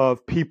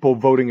of people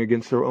voting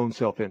against their own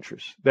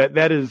self-interest.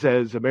 That is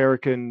as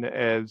American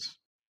as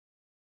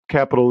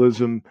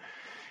capitalism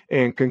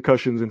and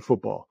concussions in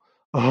football.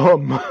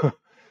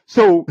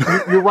 So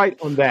you're right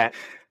on that.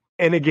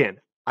 And again,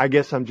 I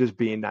guess I'm just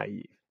being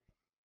naive.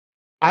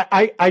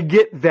 I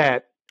get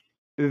that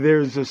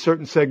there's a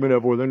certain segment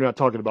of, well, they're not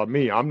talking about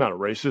me. I'm not a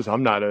racist.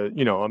 I'm not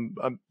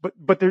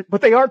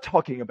but they are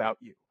talking about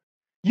you.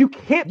 You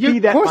can't be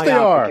that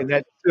myopic and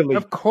that silly.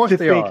 Of course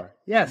they are.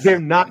 Yes. They're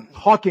not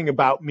talking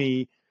about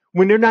me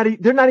when they're not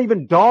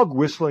even dog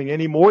whistling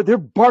anymore. They're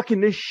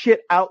barking this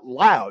shit out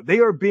loud. They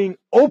are being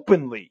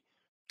openly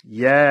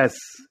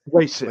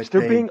racist.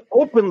 They're being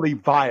openly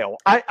vile.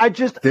 I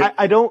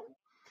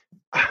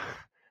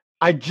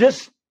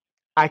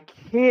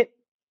can't.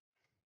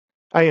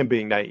 I am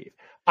being naive.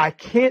 I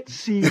can't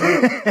see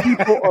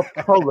people of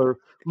color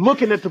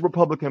looking at the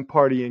Republican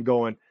Party and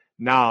going,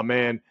 nah,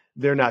 man,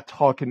 they're not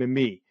talking to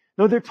me.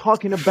 No, they're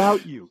talking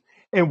about you.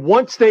 And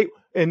once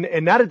and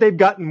now that they've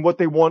gotten what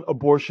they want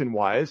abortion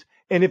wise,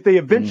 and if they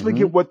eventually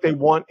get what they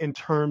want in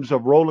terms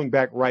of rolling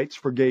back rights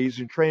for gays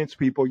and trans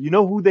people, you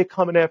know who they're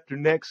coming after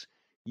next?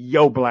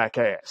 Yo, black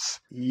ass.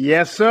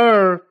 Yes,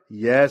 sir.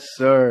 Yes,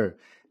 sir.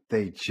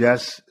 They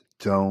just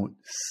don't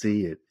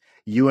see it.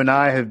 You and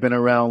I have been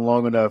around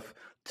long enough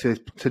to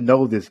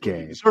know this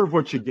game. You deserve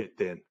what you get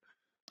then.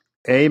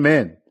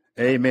 Amen.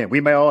 Amen.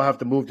 We may all have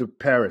to move to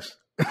Paris.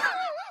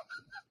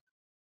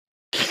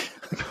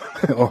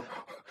 Or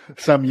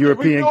some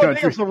European country.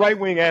 There's some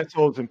right-wing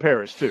assholes in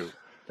Paris, too.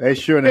 They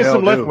sure in There's the hell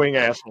some left-wing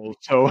assholes,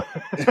 so...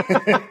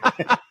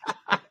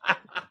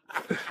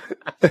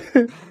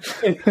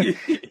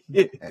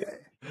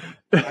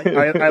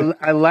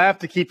 I laugh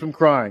to keep from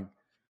crying.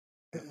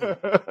 You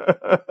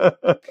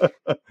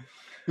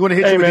want to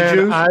hit you with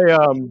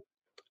the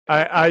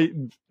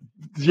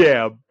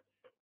Jews?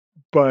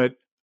 But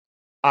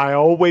I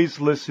always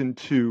listen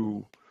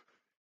to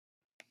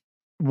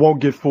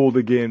 "Won't Get Fooled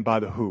Again" by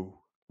The Who,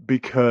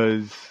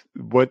 because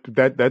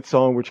that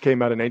song, which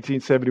came out in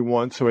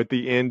 1971, so at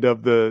the end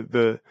of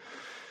the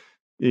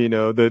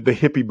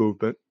hippie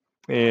movement,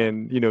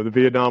 and the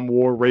Vietnam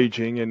War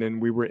raging, and then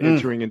we were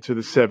entering into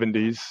the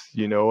 70s,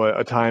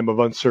 a time of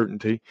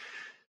uncertainty.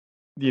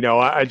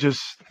 I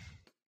just,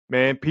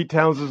 man, Pete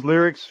Townshend's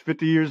lyrics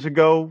 50 years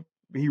ago,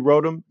 he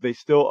wrote them. They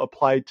still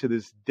apply to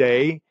this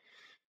day.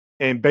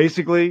 And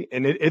basically,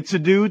 it's a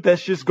dude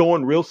that's just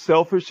going real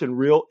selfish and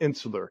real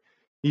insular.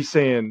 He's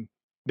saying,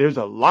 there's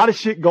a lot of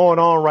shit going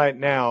on right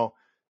now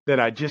that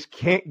I just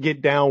can't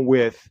get down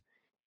with.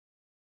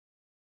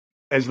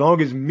 As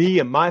long as me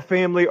and my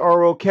family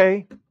are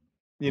okay,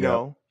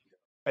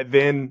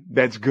 then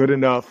that's good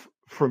enough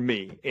for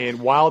me. And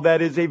while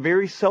that is a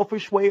very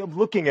selfish way of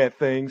looking at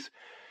things,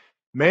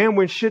 man,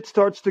 when shit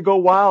starts to go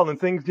wild and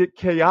things get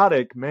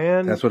chaotic,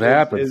 man, that's what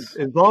happens.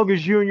 As long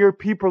as you and your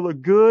people are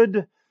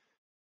good,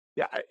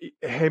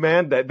 hey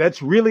man,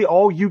 that's really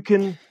all you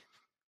can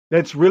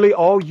that's really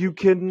all you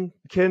can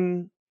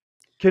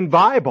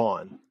vibe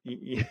on.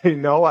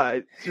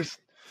 I just.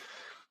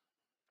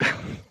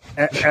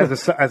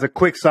 As a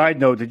quick side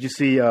note, did you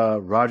see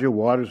Roger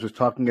Waters was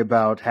talking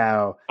about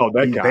how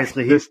that guy.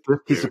 Basically he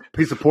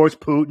supports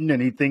Putin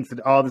and he thinks that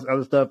all this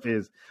other stuff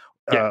is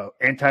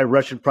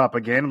anti-Russian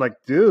propaganda. I'm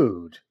like,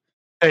 dude,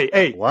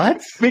 hey,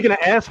 what? Speaking of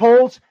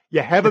assholes,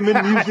 you have them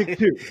in music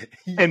too,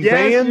 and yes,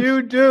 bands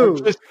you do.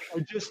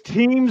 Are just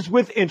teams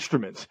with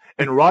instruments.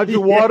 And Roger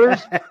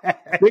Waters,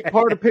 big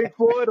part of Pink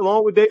Floyd,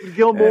 along with David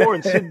Gilmour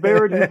and Syd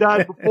Barrett, who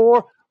died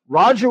before.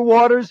 Roger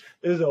Waters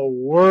is a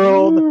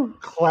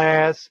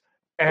world-class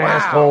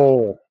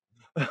asshole.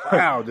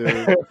 Wow,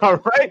 dude. All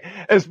right.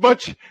 As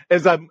much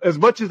as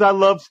I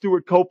love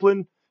Stuart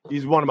Copeland,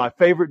 he's one of my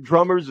favorite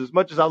drummers. As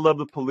much as I love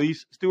the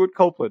Police, Stuart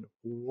Copeland,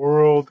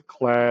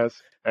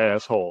 world-class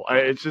asshole.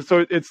 It's just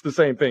it's the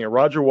same thing. And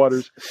Roger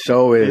Waters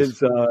is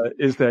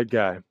that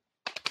guy.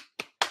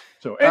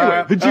 So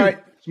anyway,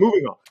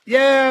 moving on.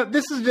 Yeah,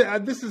 this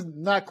is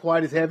not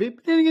quite as heavy,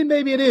 but then again,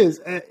 maybe it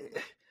is.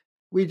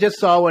 We just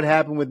saw what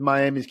happened with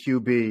Miami's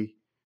QB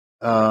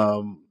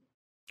over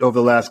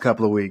the last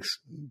couple of weeks.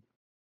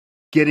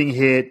 Getting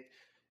hit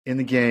in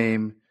the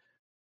game,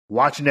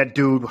 watching that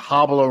dude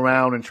hobble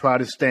around and try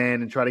to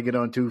stand and try to get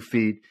on 2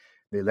 feet.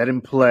 They let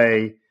him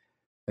play,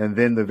 and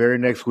then the very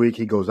next week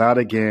he goes out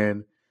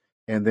again.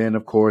 And then,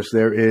 of course,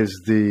 there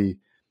is the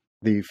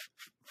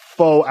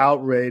faux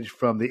outrage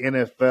from the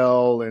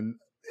NFL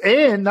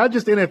and not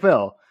just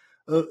NFL,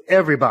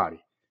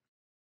 everybody.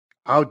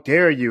 How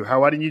dare you?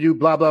 Why didn't you do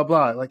blah, blah,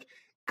 blah? Like,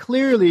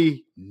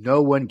 clearly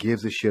no one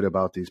gives a shit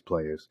about these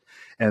players.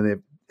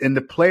 And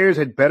the players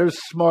had better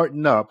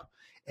smarten up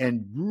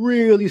and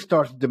really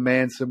start to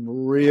demand some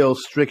real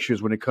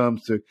strictures when it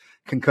comes to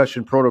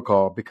concussion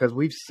protocol, because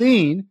we've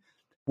seen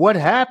what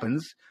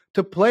happens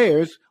to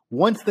players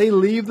once they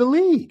leave the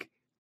league.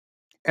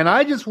 And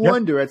I just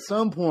wonder at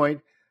some point,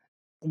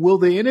 will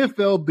the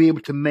NFL be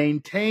able to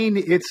maintain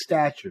its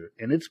stature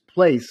and its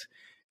place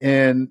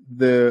in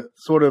the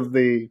sort of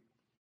the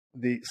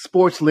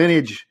sports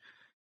lineage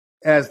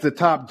as the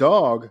top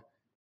dog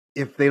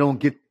if they don't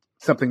get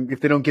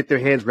their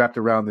heads wrapped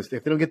around this,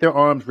 if they don't get their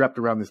arms wrapped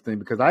around this thing?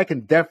 Because I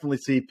can definitely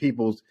see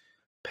people's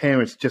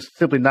parents just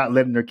simply not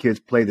letting their kids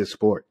play this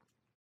sport.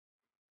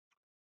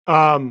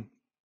 No,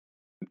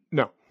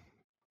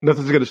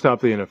 nothing's going to stop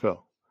the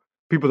NFL.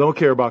 People don't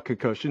care about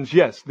concussions.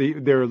 Yes,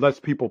 there are less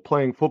people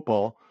playing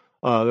football.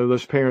 There are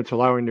less parents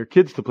allowing their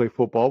kids to play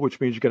football,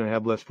 which means you're going to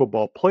have less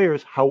football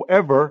players.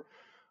 However,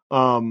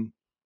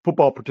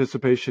 football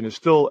participation is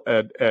still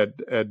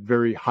at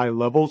very high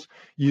levels.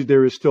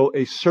 There is still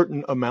a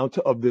certain amount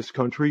of this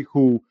country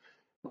who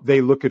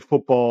they look at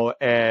football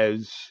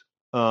as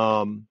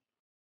a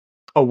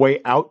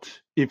way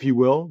out, if you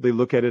will. They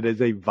look at it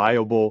as a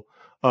viable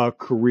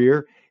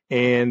career,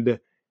 and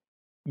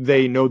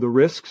they know the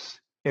risks,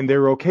 and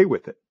they're okay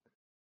with it.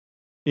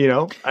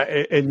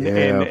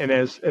 And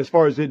as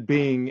far as it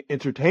being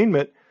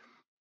entertainment,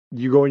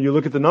 you go and you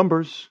look at the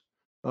numbers.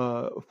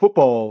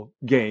 Football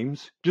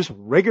games, just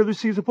regular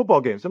season football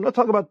games. I'm not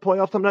talking about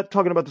playoffs. I'm not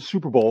talking about the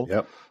Super Bowl.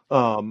 Yep.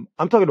 I'm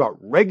talking about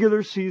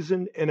regular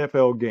season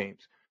NFL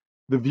games.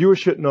 The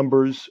viewership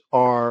numbers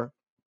are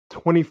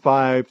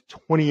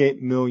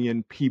 28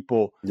 million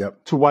people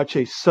to watch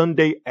a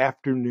Sunday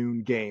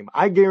afternoon game.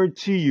 I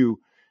guarantee you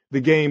the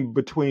game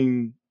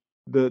between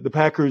the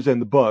Packers and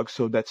the Bucks,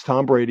 so that's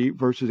Tom Brady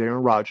versus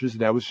Aaron Rodgers.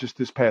 That was just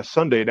this past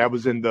Sunday. That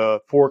was in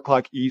the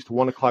 4:00 East,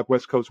 1:00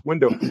 West Coast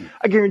window.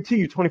 I guarantee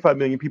you 25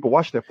 million people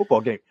watched that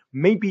football game,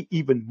 maybe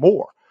even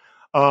more.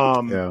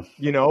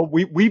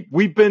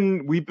 We've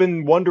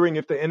been wondering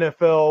if the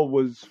NFL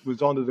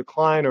was on the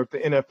decline, or if the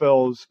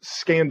NFL's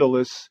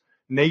scandalous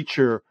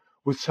nature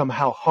would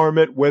somehow harm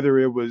it, whether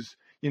it was,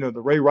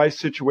 the Ray Rice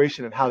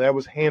situation and how that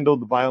was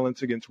handled, the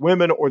violence against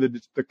women, or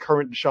the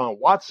current Deshaun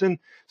Watson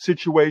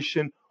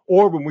situation,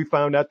 or when we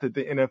found out that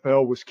the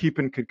NFL was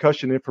keeping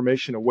concussion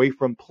information away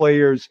from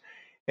players,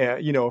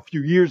 a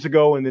few years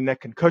ago, and then that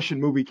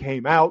concussion movie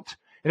came out,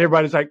 and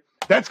everybody's like,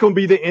 that's going to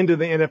be the end of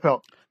the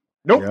NFL.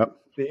 Nope. Yep.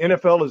 The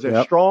NFL is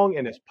as strong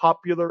and as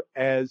popular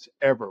as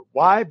ever.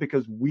 Why?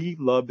 Because we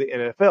love the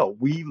NFL.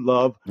 We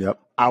love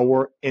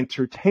our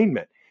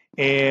entertainment.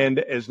 And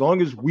as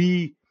long as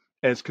we,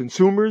 as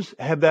consumers,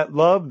 have that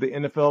love, the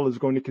NFL is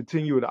going to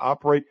continue to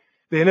operate.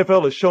 The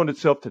NFL has shown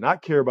itself to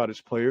not care about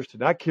its players, to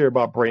not care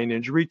about brain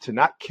injury, to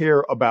not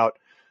care about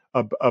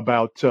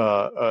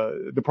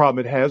the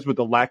problem it has with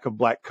the lack of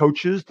black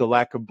coaches, the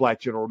lack of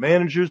black general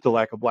managers, the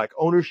lack of black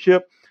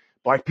ownership.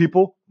 Black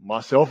people,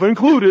 myself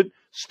included,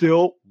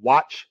 still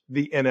watch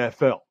the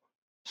NFL.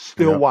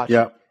 Still watch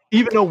it.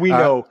 Even though we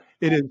know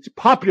it is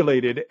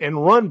populated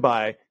and run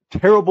by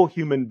terrible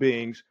human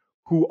beings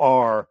who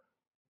are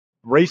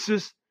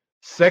racist,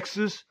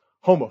 sexist,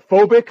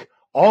 homophobic,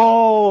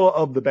 all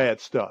of the bad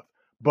stuff.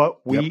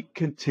 But we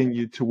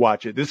continue to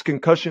watch it. This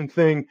concussion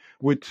thing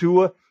with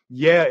Tua,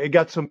 it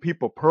got some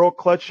people pearl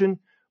clutching,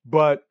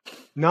 but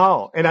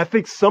no. And I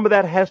think some of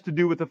that has to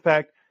do with the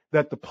fact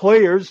that the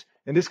players,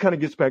 and this kind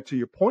of gets back to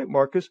your point,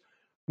 Marcus,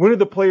 When are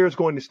the players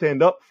going to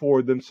stand up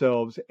for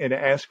themselves and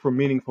ask for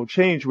meaningful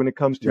change when it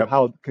comes to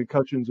how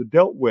concussions are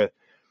dealt with?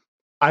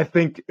 I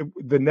think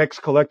the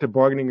next collective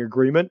bargaining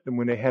agreement, and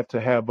when they have to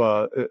have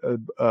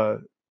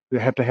a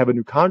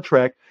new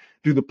contract,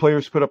 do the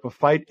players put up a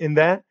fight in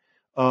that?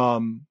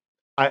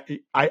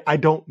 I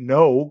don't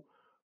know,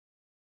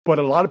 but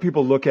a lot of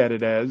people look at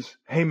it as,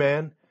 hey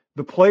man,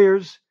 the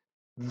players,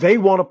 they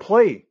want to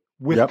play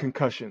with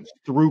concussions,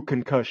 through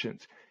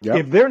concussions.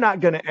 If they're not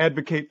going to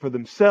advocate for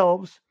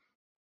themselves,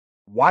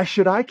 why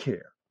should I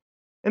care?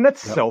 And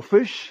that's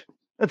selfish.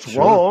 That's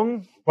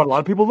wrong. But a lot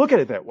of people look at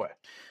it that way.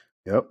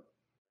 Yep.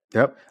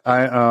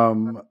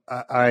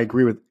 I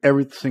agree with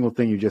every single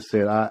thing you just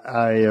said.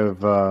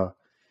 I've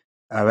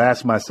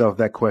asked myself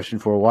that question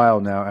for a while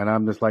now, and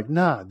I'm just like,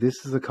 nah,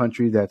 this is a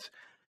country that's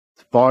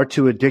far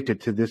too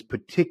addicted to this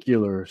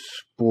particular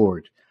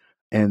sport,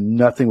 and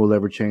nothing will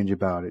ever change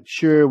about it.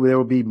 Sure, there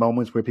will be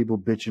moments where people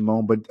bitch and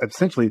moan, but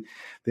essentially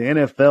the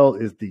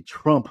NFL is the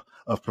Trump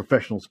of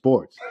professional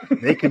sports.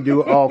 They can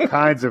do all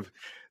kinds of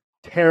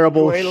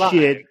terrible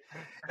shit,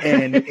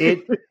 and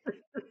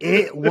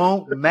it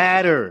won't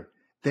matter.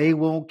 They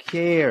won't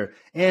care.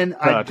 And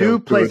I do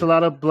place a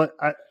lot of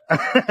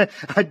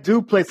I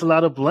do place a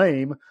lot of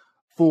blame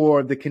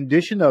for the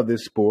condition of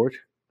this sport.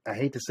 I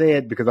hate to say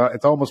it because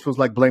it almost feels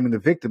like blaming the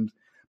victims,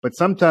 but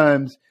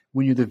sometimes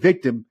when you're the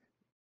victim,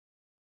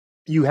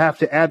 you have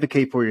to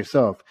advocate for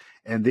yourself.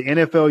 And the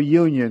NFL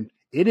union,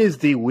 it is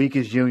the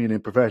weakest union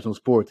in professional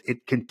sports.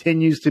 It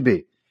continues to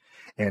be.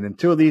 And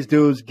until these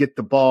dudes get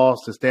the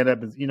balls to stand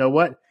up and, you know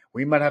what,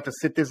 we might have to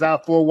sit this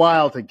out for a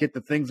while to get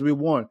the things we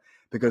want.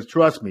 Because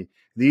trust me,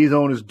 these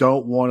owners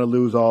don't want to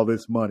lose all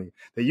this money.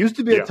 There used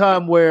to be a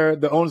time where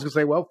the owners could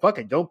say, well, fuck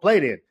it, don't play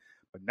then.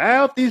 But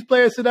now if these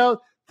players sit out,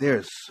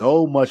 there's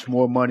so much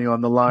more money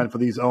on the line for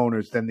these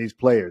owners than these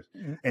players.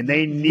 And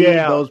they need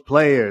those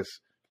players.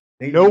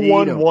 No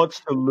one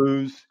wants to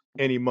lose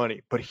any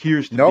money. But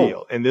here's the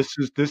deal. And this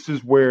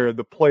is where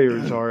the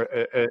players are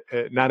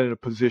not in a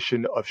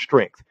position of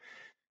strength,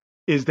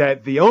 is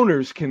that the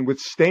owners can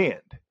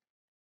withstand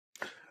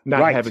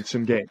not having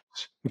some games.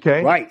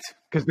 Okay? Right.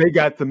 Because they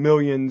got the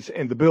millions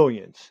and the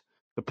billions.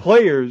 The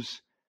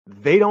players,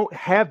 they don't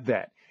have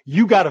that.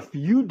 You got a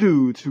few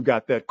dudes who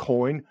got that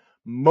coin,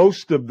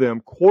 most of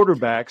them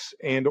quarterbacks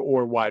and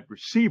or wide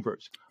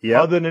receivers.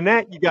 Other than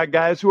that, you got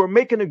guys who are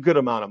making a good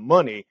amount of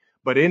money,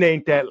 but it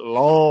ain't that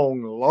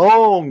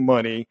long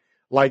money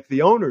like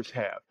the owners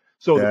have.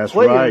 So the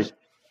players,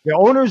 the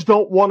owners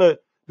don't want to,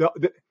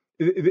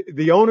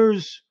 the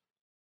owners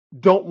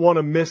don't want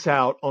to miss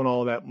out on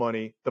all that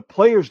money. The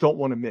players don't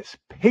want to miss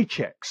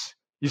paychecks.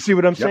 You see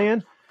what I'm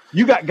saying?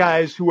 You got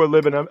guys who are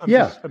living. I'm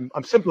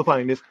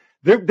simplifying this.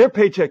 They're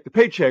paycheck to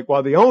paycheck,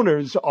 while the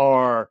owners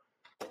are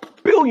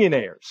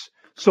billionaires.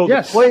 So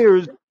the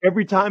players,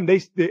 every time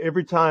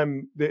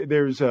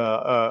there's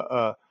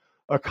a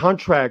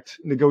contract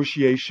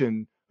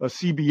negotiation, a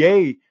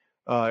CBA,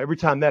 every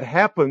time that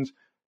happens,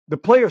 the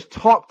players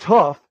talk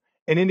tough,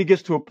 and then it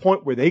gets to a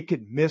point where they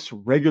could miss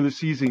regular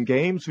season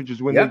games, which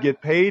is when they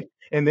get paid,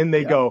 and then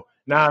they go,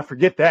 nah,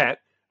 forget that.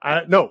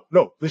 No,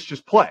 let's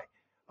just play.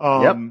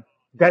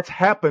 That's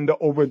happened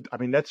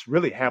that's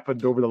really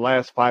happened over the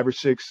last 5 or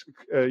 6,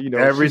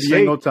 every CBA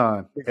single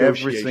time.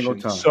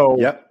 So,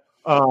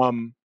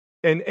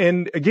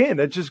 and again,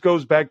 that just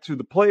goes back to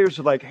the players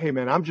are like, hey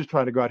man, I'm just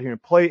trying to go out here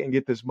and play and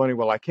get this money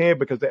while I can,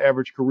 because the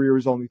average career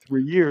is only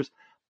 3 years.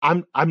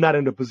 I'm not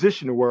in a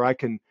position where I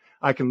can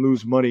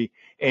lose money.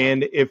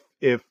 And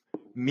if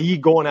me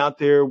going out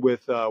there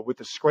with a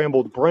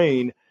scrambled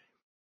brain,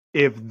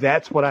 if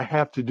that's what I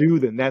have to do,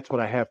 then that's what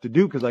I have to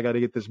do, because I got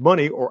to get this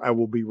money or I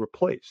will be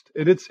replaced.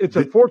 And it's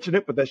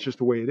unfortunate, but that's just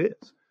the way it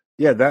is.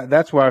 Yeah,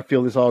 that's where I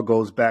feel this all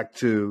goes back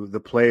to the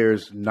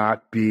players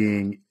not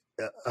being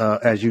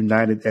as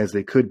united as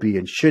they could be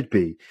and should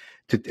be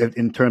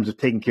in terms of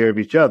taking care of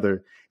each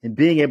other and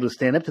being able to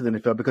stand up to the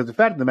NFL. Because the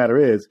fact of the matter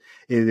is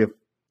if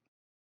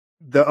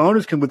the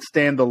owners can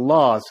withstand the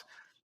loss,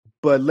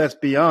 but let's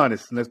be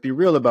honest and let's be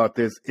real about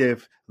this,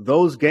 if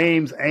those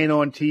games ain't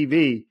on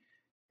TV,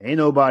 ain't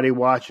nobody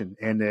watching,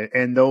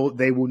 and though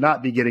they will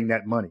not be getting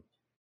that money.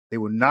 They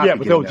will not. Yeah,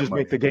 but they'll just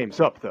make the games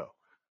up, though.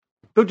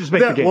 They'll just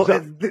make the games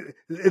up.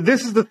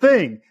 This is the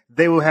thing.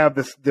 They will have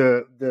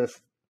the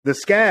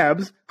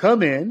scabs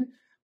come in,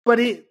 but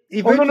No.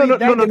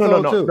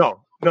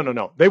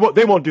 They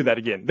won't do that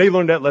again. They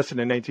learned that lesson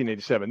in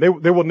 1987.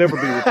 They will never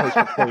be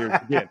replacement players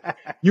again.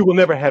 You will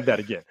never have that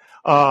again.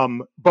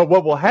 But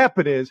what will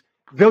happen is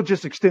they'll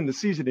just extend the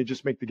season and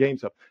just make the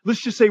games up.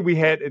 Let's just say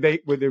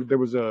there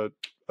was a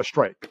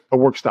strike, a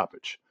work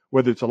stoppage,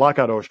 whether it's a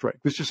lockout or a strike.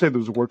 Let's just say there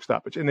was a work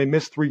stoppage and they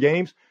missed 3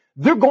 games.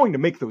 They're going to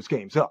make those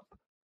games up.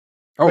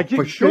 Oh,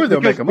 for sure they'll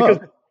make them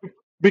up.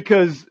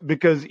 Because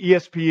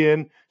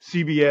ESPN,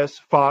 CBS,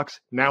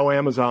 Fox, now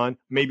Amazon,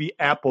 maybe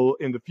Apple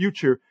in the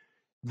future,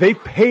 they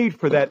paid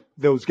for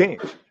those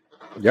games.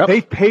 Yep.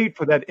 They paid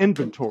for that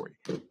inventory.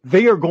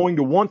 They are going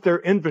to want their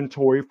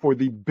inventory for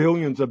the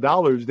billions of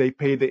dollars they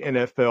pay the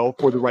NFL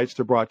for the rights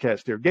to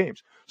broadcast their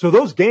games. So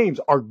those games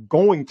are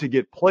going to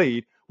get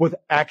played with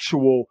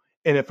actual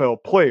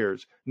NFL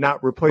players,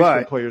 not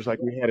replacement players like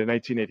we had in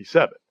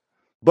 1987.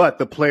 But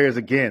the players,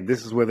 again,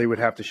 this is where they would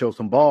have to show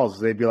some balls.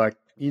 They'd be like,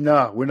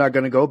 we're not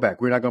going to go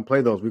back. We're not going to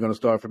play those. We're going to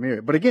start from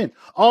here. But again,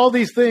 all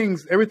these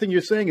things, everything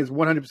you're saying is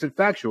 100%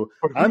 factual.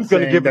 But I'm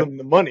going to give them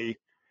the money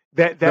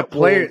that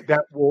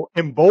will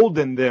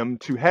embolden them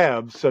to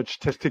have such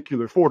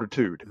testicular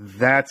fortitude.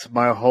 That's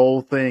my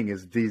whole thing,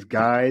 is these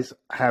guys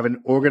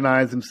haven't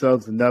organized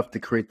themselves enough to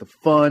create the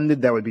fund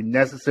that would be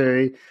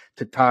necessary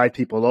to tide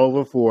people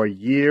over for a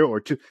year or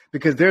two,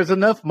 because there's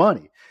enough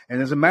money.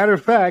 And as a matter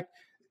of fact,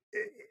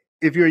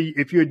 if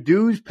you're a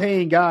dues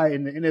paying guy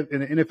in the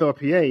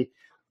NFLPA,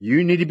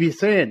 you need to be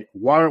saying,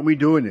 why aren't we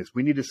doing this?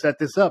 We need to set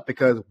this up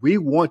because we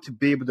want to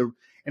be able to,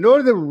 in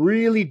order to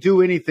really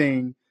do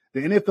anything,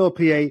 the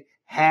NFLPA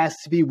has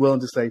to be willing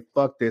to say,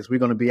 fuck this, we're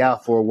going to be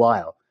out for a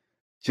while.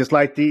 Just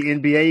like the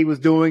NBA was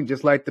doing,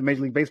 just like the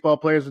Major League Baseball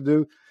players would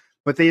do.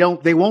 But they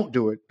won't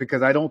do it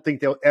because I don't think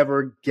they'll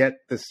ever get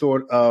the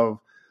sort of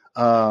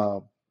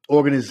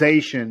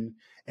organization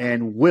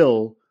and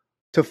will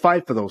to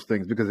fight for those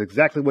things, because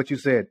exactly what you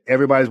said,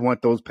 everybody's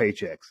want those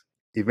paychecks.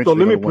 Eventually,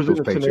 so let me present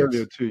a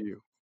scenario to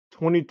you.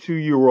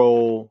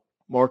 22-year-old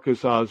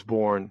Marcus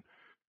Osborne,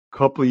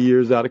 couple of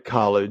years out of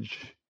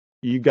college,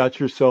 you got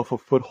yourself a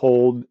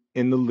foothold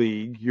in the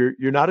league.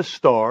 You're not a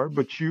star,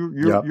 but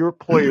you're a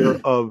player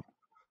of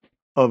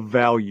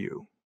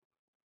value.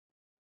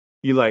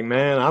 You're like,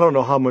 man, I don't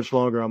know how much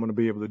longer I'm going to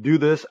be able to do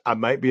this. I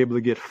might be able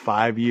to get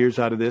 5 years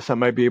out of this. I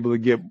might be able to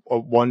get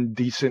one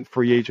decent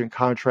free agent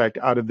contract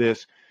out of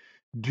this.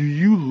 Do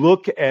you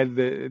look at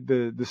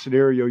the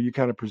scenario you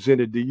kind of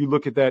presented? Do you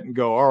look at that and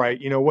go, all right,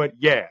 you know what?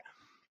 Yeah,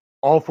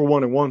 all for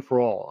one and one for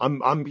all.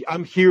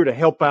 I'm here to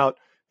help out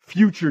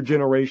future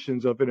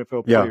generations of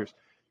NFL players.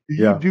 Do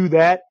you do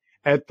that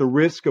at the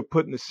risk of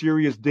putting a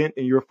serious dent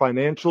in your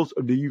financials,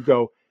 or do you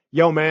go,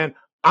 yo, man,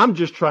 I'm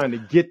just trying to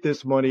get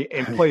this money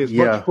and play as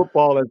much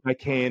football as I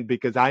can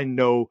because I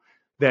know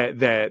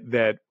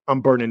that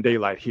I'm burning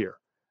daylight here?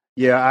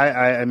 Yeah,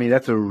 I mean,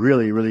 that's a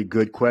really, really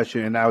good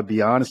question. And I would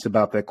be honest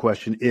about that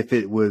question if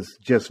it was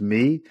just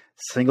me,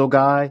 single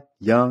guy,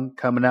 young,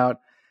 coming out.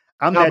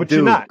 I'm that dude.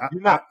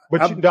 You're not.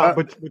 But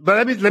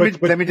let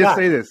me just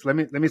say this. Let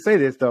me say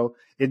this though.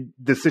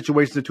 The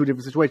situations are two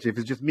different situations. If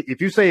it's just me,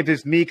 if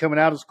it's me coming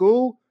out of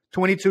school,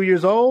 22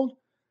 years old,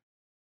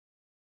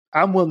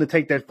 I'm willing to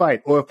take that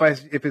fight. Or if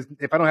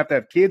I don't have to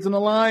have kids on the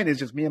line, it's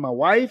just me and my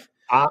wife.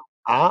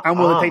 I'm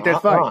willing to take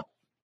that fight.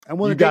 I'm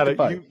willing to take the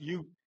fight.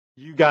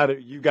 You got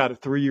a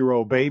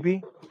 3-year-old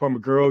baby from a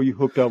girl you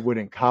hooked up with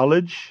in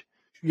college.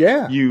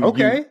 Yeah.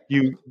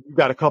 You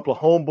got a couple of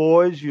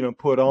homeboys you done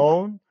put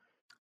on.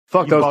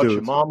 Fuck you those bought dudes.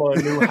 Your mama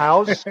a new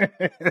house.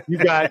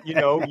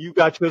 you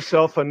got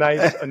yourself a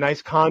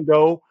nice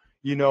condo,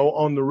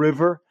 on the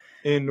river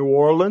in New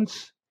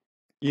Orleans.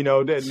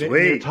 Near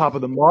the top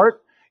of the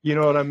Mart. You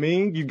know what I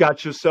mean? You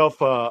got yourself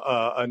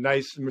a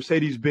nice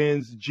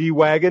Mercedes-Benz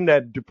G-Wagon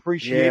that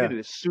depreciated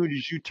as soon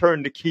as you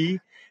turned the key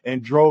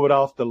and drove it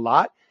off the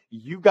lot.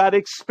 You got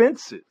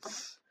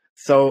expenses.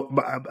 So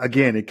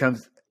again,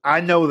 I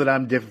know that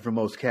I'm different from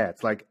most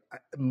cats. Like,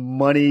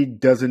 money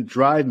doesn't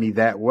drive me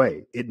that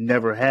way. It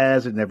never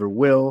has. It never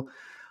will.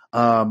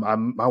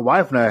 My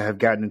wife and I have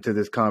gotten into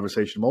this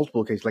conversation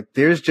multiple occasions. Like,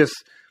 there's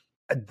just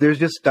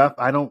stuff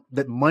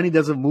that money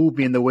doesn't move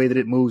me in the way that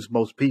it moves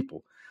most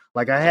people.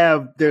 Like,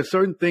 there's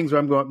certain things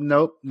where I'm going,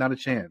 nope, not a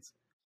chance.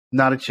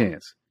 Not a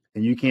chance.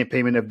 And you can't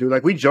pay me enough to do it.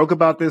 Like, we joke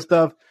about this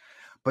stuff.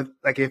 But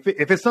like if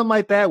it's something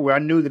like that where I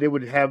knew that it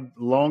would have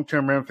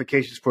long-term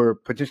ramifications for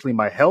potentially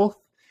my health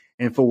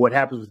and for what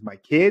happens with my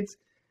kids,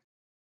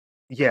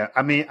 yeah,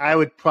 I mean, I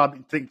would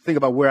probably think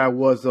about where I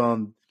was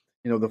on,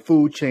 the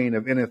food chain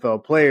of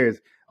NFL players.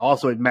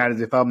 Also, it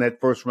matters if I'm that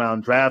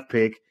first-round draft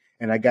pick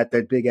and I got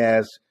that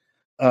big-ass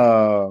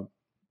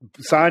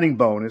signing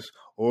bonus,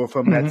 or if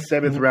I'm that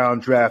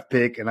seventh-round draft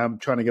pick and I'm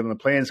trying to get on the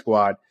playing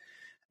squad.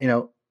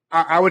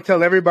 I would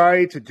tell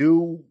everybody to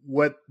do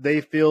what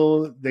they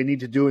feel they need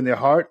to do in their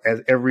heart, as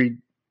every,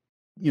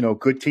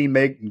 good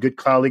teammate and good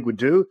colleague would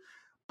do.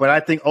 But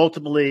I think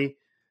ultimately,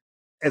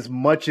 as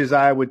much as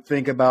I would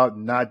think about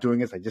not doing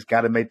this, I just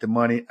got to make the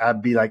money.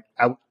 I'd be like,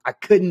 I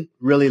couldn't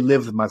really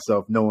live with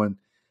myself knowing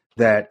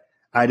that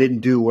I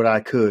didn't do what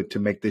I could to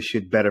make this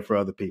shit better for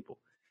other people,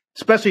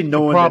 especially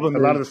knowing that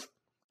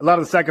a lot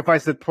of the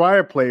sacrifices that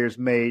prior players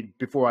made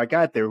before I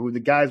got there, who the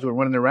guys were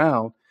running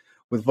around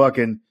with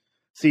fucking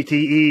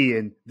CTE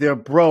and they're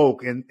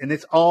broke, and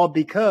it's all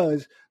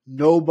because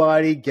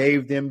nobody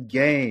gave them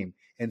game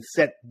and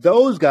set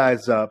those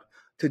guys up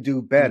to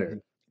do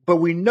better. But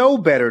we know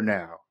better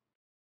now.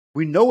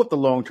 We know what the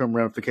long-term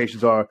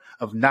ramifications are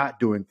of not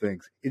doing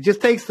things. It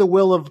just takes the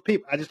will of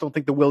people. I just don't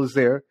think the will is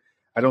there.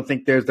 I don't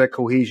think there's that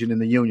cohesion in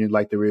the union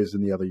like there is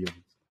in the other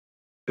unions.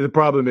 The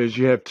problem is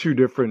you have two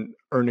different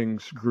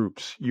earnings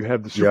groups. You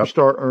have the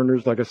superstar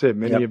earners, like I said,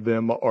 many of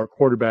them are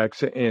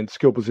quarterbacks and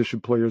skill position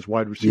players,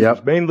 wide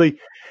receivers mainly.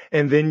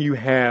 And then you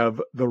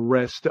have the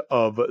rest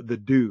of the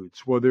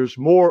dudes. Well, there's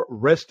more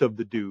rest of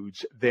the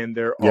dudes than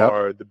there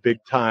are the big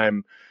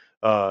time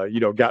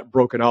got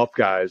broken off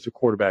guys, the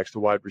quarterbacks, the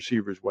wide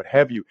receivers, what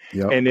have you.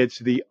 Yep. And it's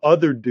the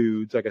other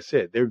dudes, like I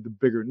said, they're the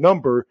bigger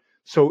number.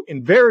 So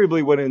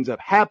invariably what ends up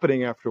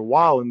happening after a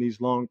while in these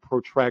long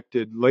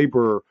protracted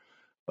labor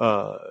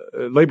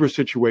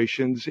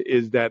situations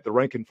is that the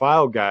rank and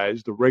file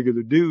guys, the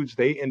regular dudes,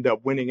 they end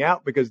up winning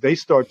out because they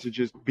start to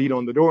just beat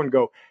on the door and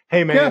go,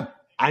 hey, man,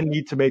 I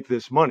need to make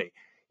this money.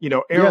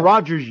 Aaron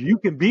Rodgers, you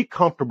can be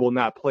comfortable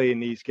not playing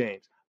these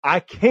games.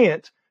 I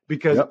can't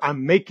because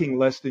I'm making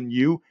less than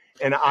you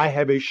and I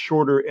have a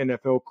shorter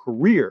NFL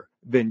career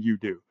than you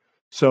do.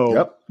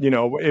 So,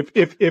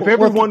 if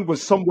everyone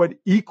was somewhat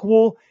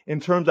equal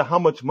in terms of how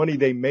much money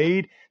they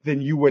made,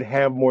 then you would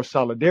have more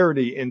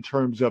solidarity in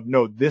terms of,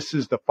 no, this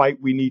is the fight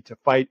we need to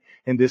fight,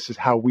 and this is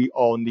how we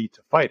all need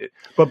to fight it.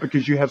 But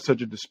because you have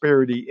such a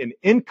disparity in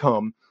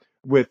income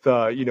with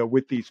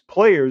these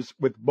players,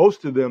 with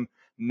most of them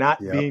not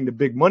being the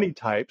big money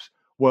types,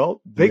 well,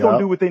 they're going to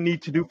do what they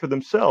need to do for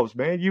themselves,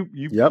 man.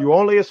 You're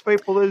only as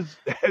faithful as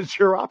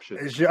your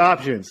options. It's your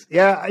options.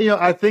 Yeah,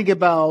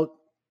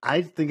 I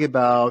think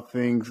about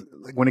things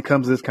like when it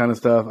comes to this kind of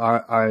stuff.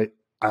 I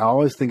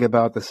always think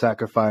about the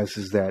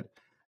sacrifices that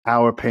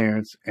our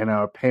parents and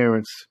our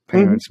parents'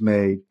 parents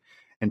made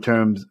in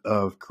terms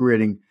of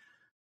creating.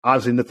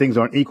 Obviously, the things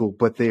aren't equal,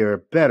 but they are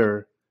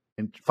better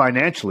and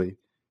financially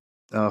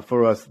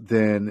for us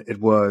than it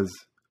was,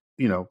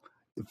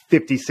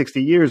 50,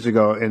 60 years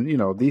ago. And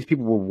these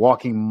people were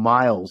walking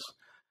miles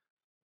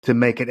to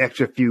make an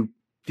extra few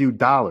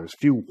dollars,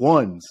 few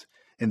ones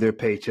in their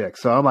paycheck.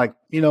 So I'm like,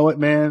 you know what,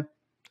 man.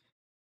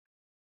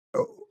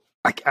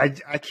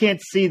 I can't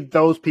see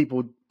those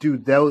people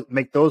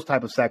make those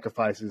type of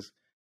sacrifices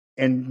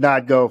and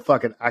not go,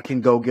 fuck it, I can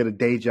go get a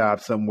day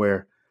job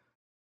somewhere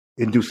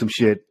and do some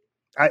shit.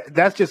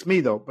 That's just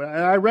me though. But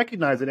I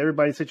recognize that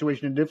everybody's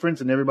situation is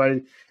different and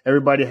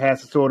everybody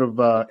has to sort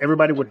of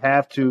everybody would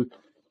have to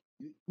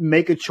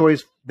make a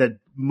choice that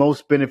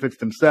most benefits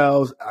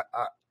themselves.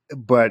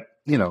 But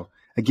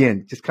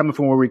again, just coming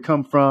from where we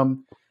come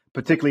from,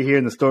 particularly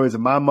hearing the stories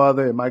of my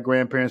mother and my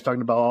grandparents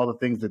talking about all the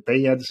things that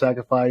they had to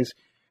sacrifice.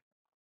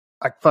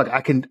 I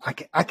can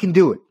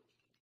do it.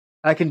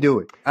 I can do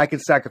it. I can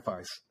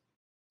sacrifice.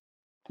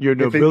 Your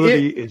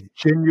nobility is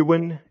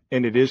genuine,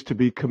 and it is to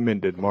be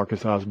commended,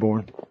 Marcus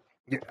Osborne.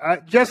 And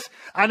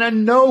I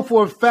know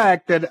for a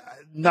fact that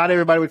not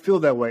everybody would feel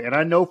that way, and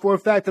I know for a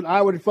fact that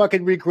I would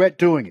fucking regret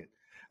doing it.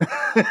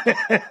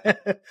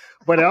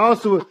 But I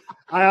also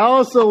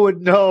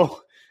would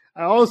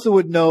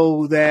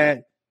know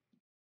that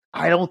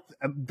I don't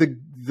I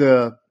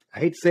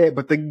hate to say it,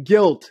 but the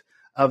guilt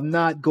of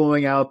not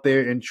going out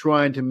there and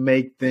trying to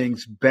make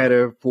things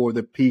better for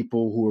the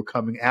people who are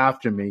coming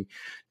after me,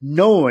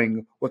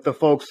 knowing what the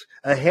folks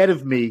ahead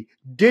of me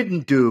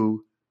didn't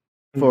do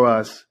for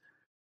us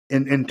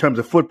in terms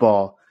of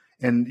football.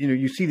 And,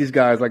 you see these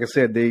guys, like I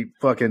said, they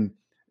fucking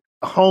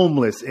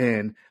homeless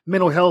and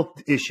mental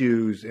health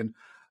issues and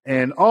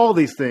all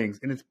these things.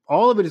 And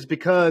all of it is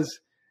because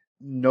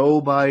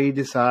nobody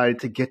decided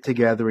to get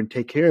together and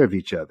take care of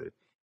each other.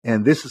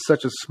 And this is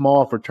such a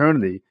small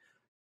fraternity.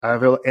 I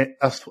have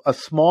a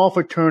small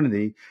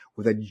fraternity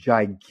with a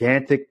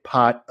gigantic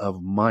pot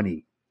of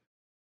money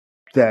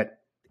that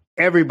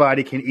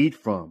everybody can eat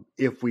from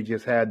if we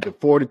just had the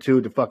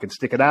fortitude to fucking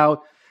stick it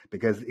out,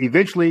 because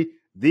eventually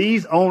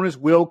these owners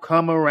will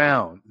come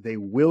around. They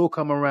will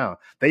come around.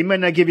 They may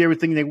not give you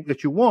everything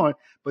that you want,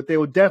 but they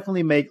will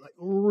definitely make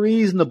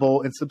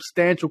reasonable and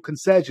substantial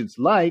concessions,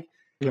 like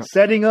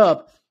setting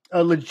up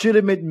a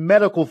legitimate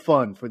medical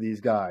fund for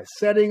these guys,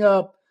 setting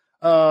up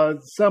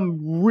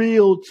some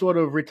real sort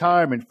of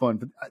retirement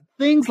fund.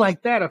 Things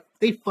like that,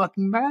 they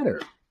fucking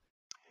matter.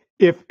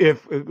 If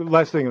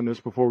last thing on this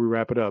before we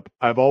wrap it up,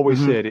 I've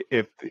always said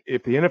if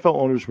the NFL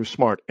owners were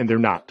smart, and they're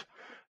not,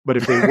 but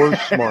if they were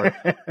smart,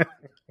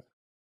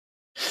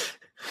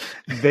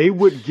 they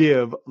would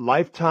give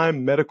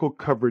lifetime medical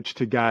coverage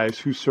to guys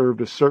who served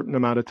a certain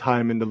amount of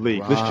time in the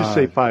league. Right. Let's just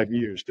say 5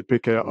 years to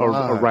pick a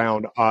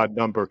round odd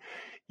number.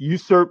 You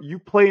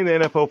play in the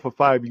NFL for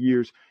 5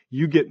 years.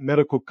 You get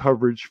medical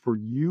coverage for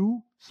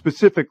you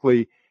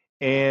specifically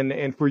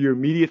and for your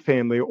immediate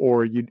family,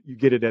 or you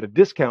get it at a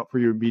discount for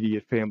your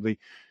immediate family.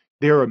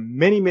 There are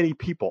many, many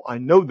people, I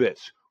know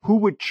this, who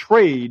would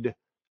trade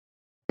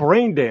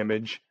brain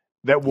damage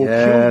that will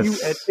kill you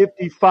at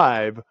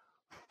 55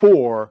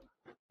 for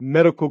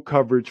medical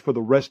coverage for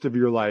the rest of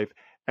your life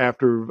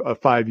after a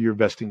 5-year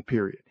vesting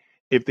period.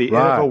 If the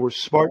NFL were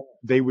smart,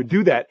 they would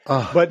do that.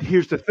 But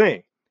here's the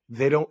thing.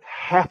 They don't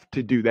have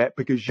to do that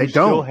because you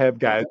still have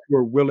guys who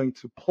are willing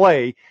to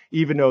play,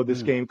 even though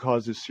this game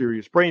causes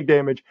serious brain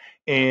damage,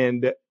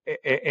 and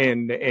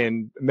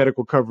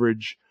medical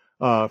coverage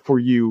for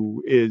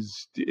you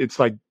it's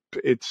like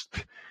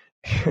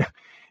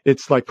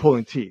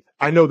pulling teeth.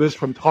 I know this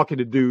from talking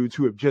to dudes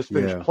who have just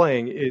finished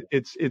playing.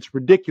 It's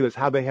ridiculous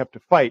how they have to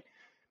fight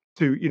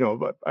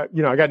to I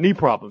got knee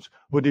problems.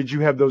 Well, did you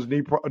have those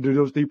knee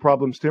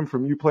problems stem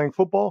from you playing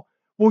football?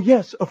 Well,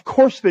 yes, of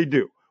course they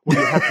do. where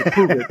you have to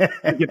prove it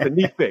to get the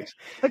knee fixed.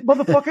 Like,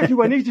 motherfucker,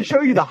 do I need to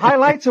show you the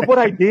highlights of what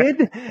I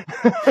did?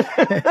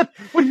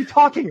 What are you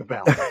talking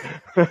about?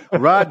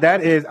 Rod,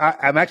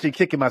 I'm actually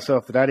kicking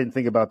myself that I didn't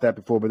think about that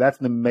before, but that's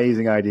an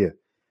amazing idea.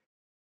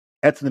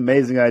 That's an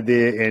amazing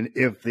idea. And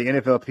if the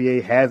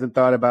NFLPA hasn't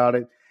thought about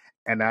it,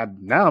 and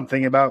now I'm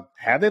thinking about,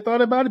 have they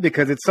thought about it?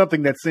 Because it's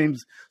something that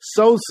seems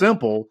so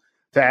simple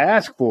to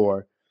ask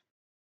for.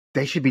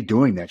 They should be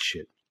doing that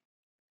shit.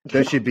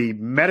 There should be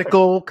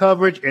medical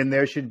coverage and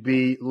there should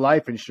be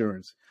life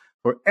insurance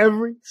for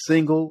every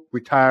single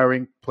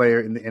retiring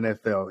player in the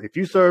NFL. If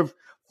you serve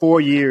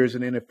 4 years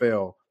in the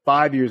NFL,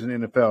 5 years in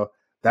the NFL,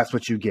 that's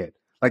what you get.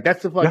 Like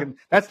that's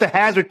that's the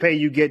hazard pay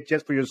you get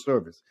just for your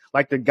service.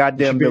 Like the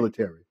goddamn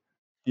military.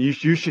 You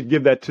should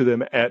give that to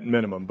them at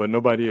minimum, but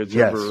nobody has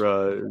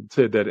ever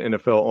said that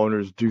NFL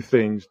owners do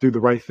the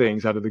right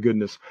things out of the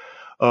goodness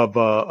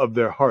of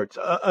their hearts.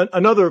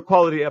 Another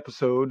quality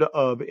episode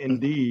of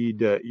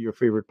Indeed, your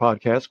favorite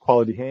podcast,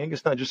 Quality Hang.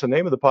 It's not just the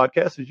name of the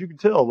podcast, as you can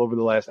tell over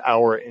the last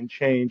hour and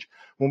change.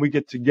 When we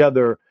get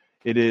together,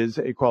 it is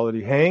a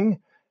quality hang,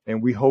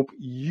 and we hope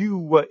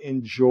you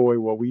enjoy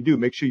what we do.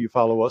 Make sure you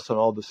follow us on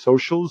all the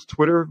socials,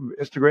 Twitter,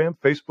 Instagram,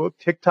 Facebook,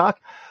 TikTok,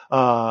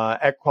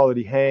 at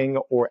Quality Hang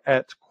or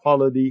at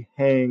Quality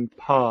Hang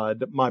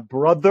Pod. My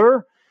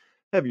brother,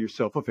 have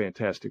yourself a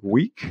fantastic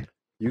week.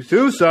 You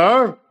too,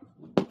 sir.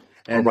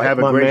 And have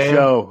a great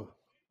show.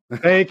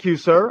 Thank you,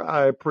 sir.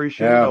 I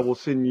appreciate it. I will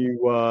send you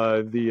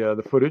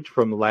the footage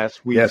from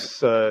last week's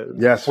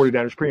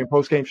 49ers pre- and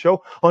post-game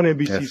show on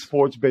NBC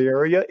Sports Bay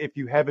Area. If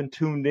you haven't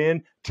tuned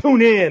in,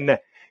 tune in.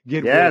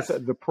 Get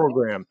with the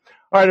program.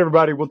 All right,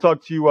 everybody. We'll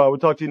talk to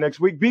you next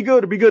week. Be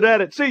good or be good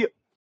at it. See you.